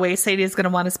absolutely no way Sadie is going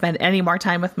to want to spend any more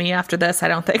time with me after this, I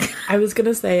don't think. I was going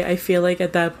to say, I feel like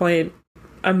at that point,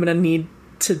 I'm going to need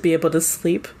to be able to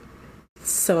sleep.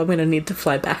 So I'm going to need to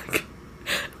fly back.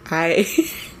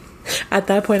 At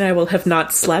that point, I will have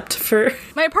not slept for...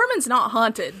 My apartment's not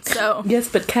haunted, so... Yes,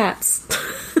 but cats.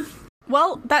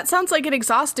 Well, that sounds like an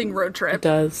exhausting road trip. It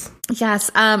does.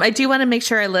 Yes, I do want to make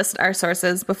sure I list our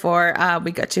sources before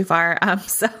we go too far.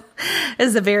 So this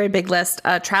is a very big list.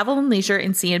 Travel and Leisure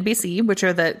and CNBC, which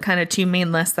are the kind of 2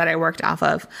 main lists that I worked off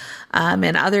of.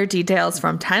 And other details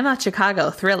from Time Out Chicago,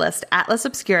 Thrillist, Atlas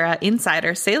Obscura,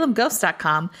 Insider,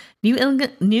 SalemGhost.com,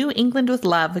 New England with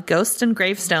Love, Ghosts and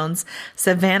Gravestones,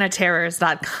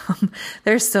 SavannahTerrors.com.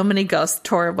 There's so many ghost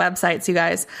tour websites, you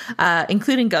guys,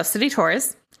 including Ghost City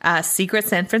Tours, Secret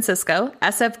San Francisco,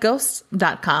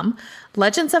 sfghosts.com,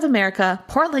 Legends of America,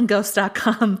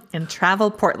 portlandghost.com, and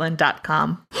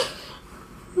travelportland.com.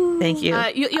 Thank you.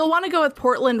 You'll want to go with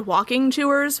Portland walking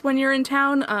tours when you're in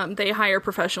town. They hire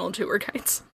professional tour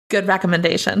guides. Good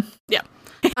recommendation. Yeah.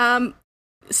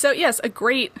 So yes, a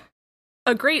great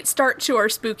start to our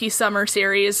spooky summer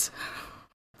series.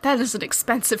 That is an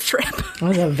expensive trip. That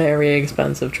was a very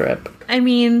expensive trip. I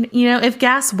mean, you know, if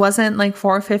gas wasn't like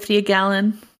 $4.50 a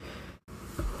gallon,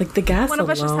 like the gas one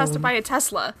alone. of us just has to buy a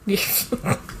Tesla.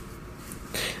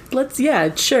 Let's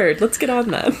get on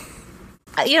that.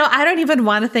 You know, I don't even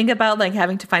want to think about like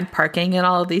having to find parking in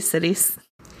all of these cities.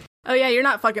 Oh yeah, you're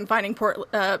not fucking finding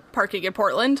parking in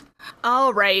Portland.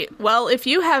 All right. Well, if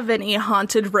you have any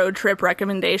haunted road trip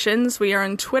recommendations, we are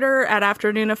on Twitter at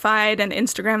Afternoonified and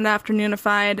Instagram at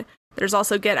Afternoonified. There's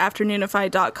also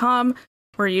getafternoonified.com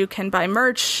where you can buy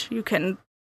merch. You can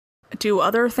do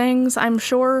other things, I'm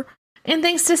sure. And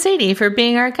thanks to Sadie for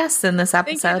being our guest in this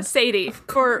episode. Thank you to Sadie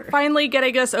for finally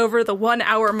getting us over the 1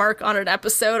 hour mark on an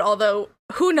episode, although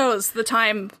who knows the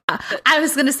time. I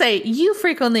was going to say, you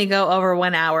frequently go over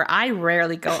 1 hour. I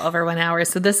rarely go over 1 hour,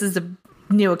 so this is a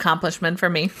new accomplishment for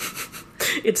me.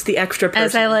 It's the extra person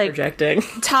as I like projecting.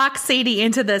 Talk Sadie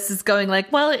into this is going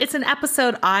like, well, it's an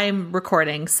episode I'm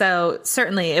recording, so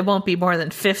certainly it won't be more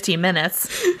than 50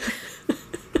 minutes.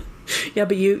 Yeah,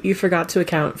 but you forgot to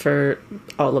account for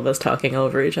all of us talking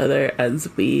over each other as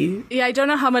we... Yeah, I don't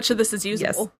know how much of this is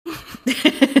usable.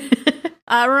 Yes.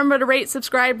 Remember to rate,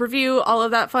 subscribe, review, all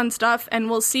of that fun stuff, and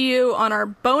we'll see you on our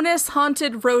bonus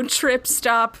haunted road trip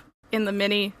stop in the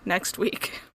Mini next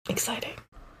week. Exciting.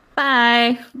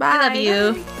 Bye. Bye. I love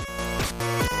you.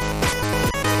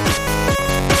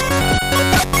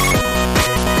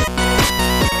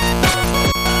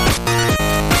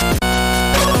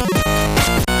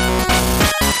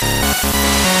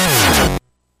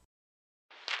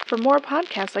 For more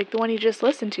podcasts like the one you just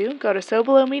listened to, go to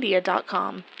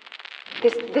SoBelowMedia.com.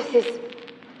 This is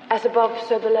As Above,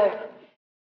 So Below.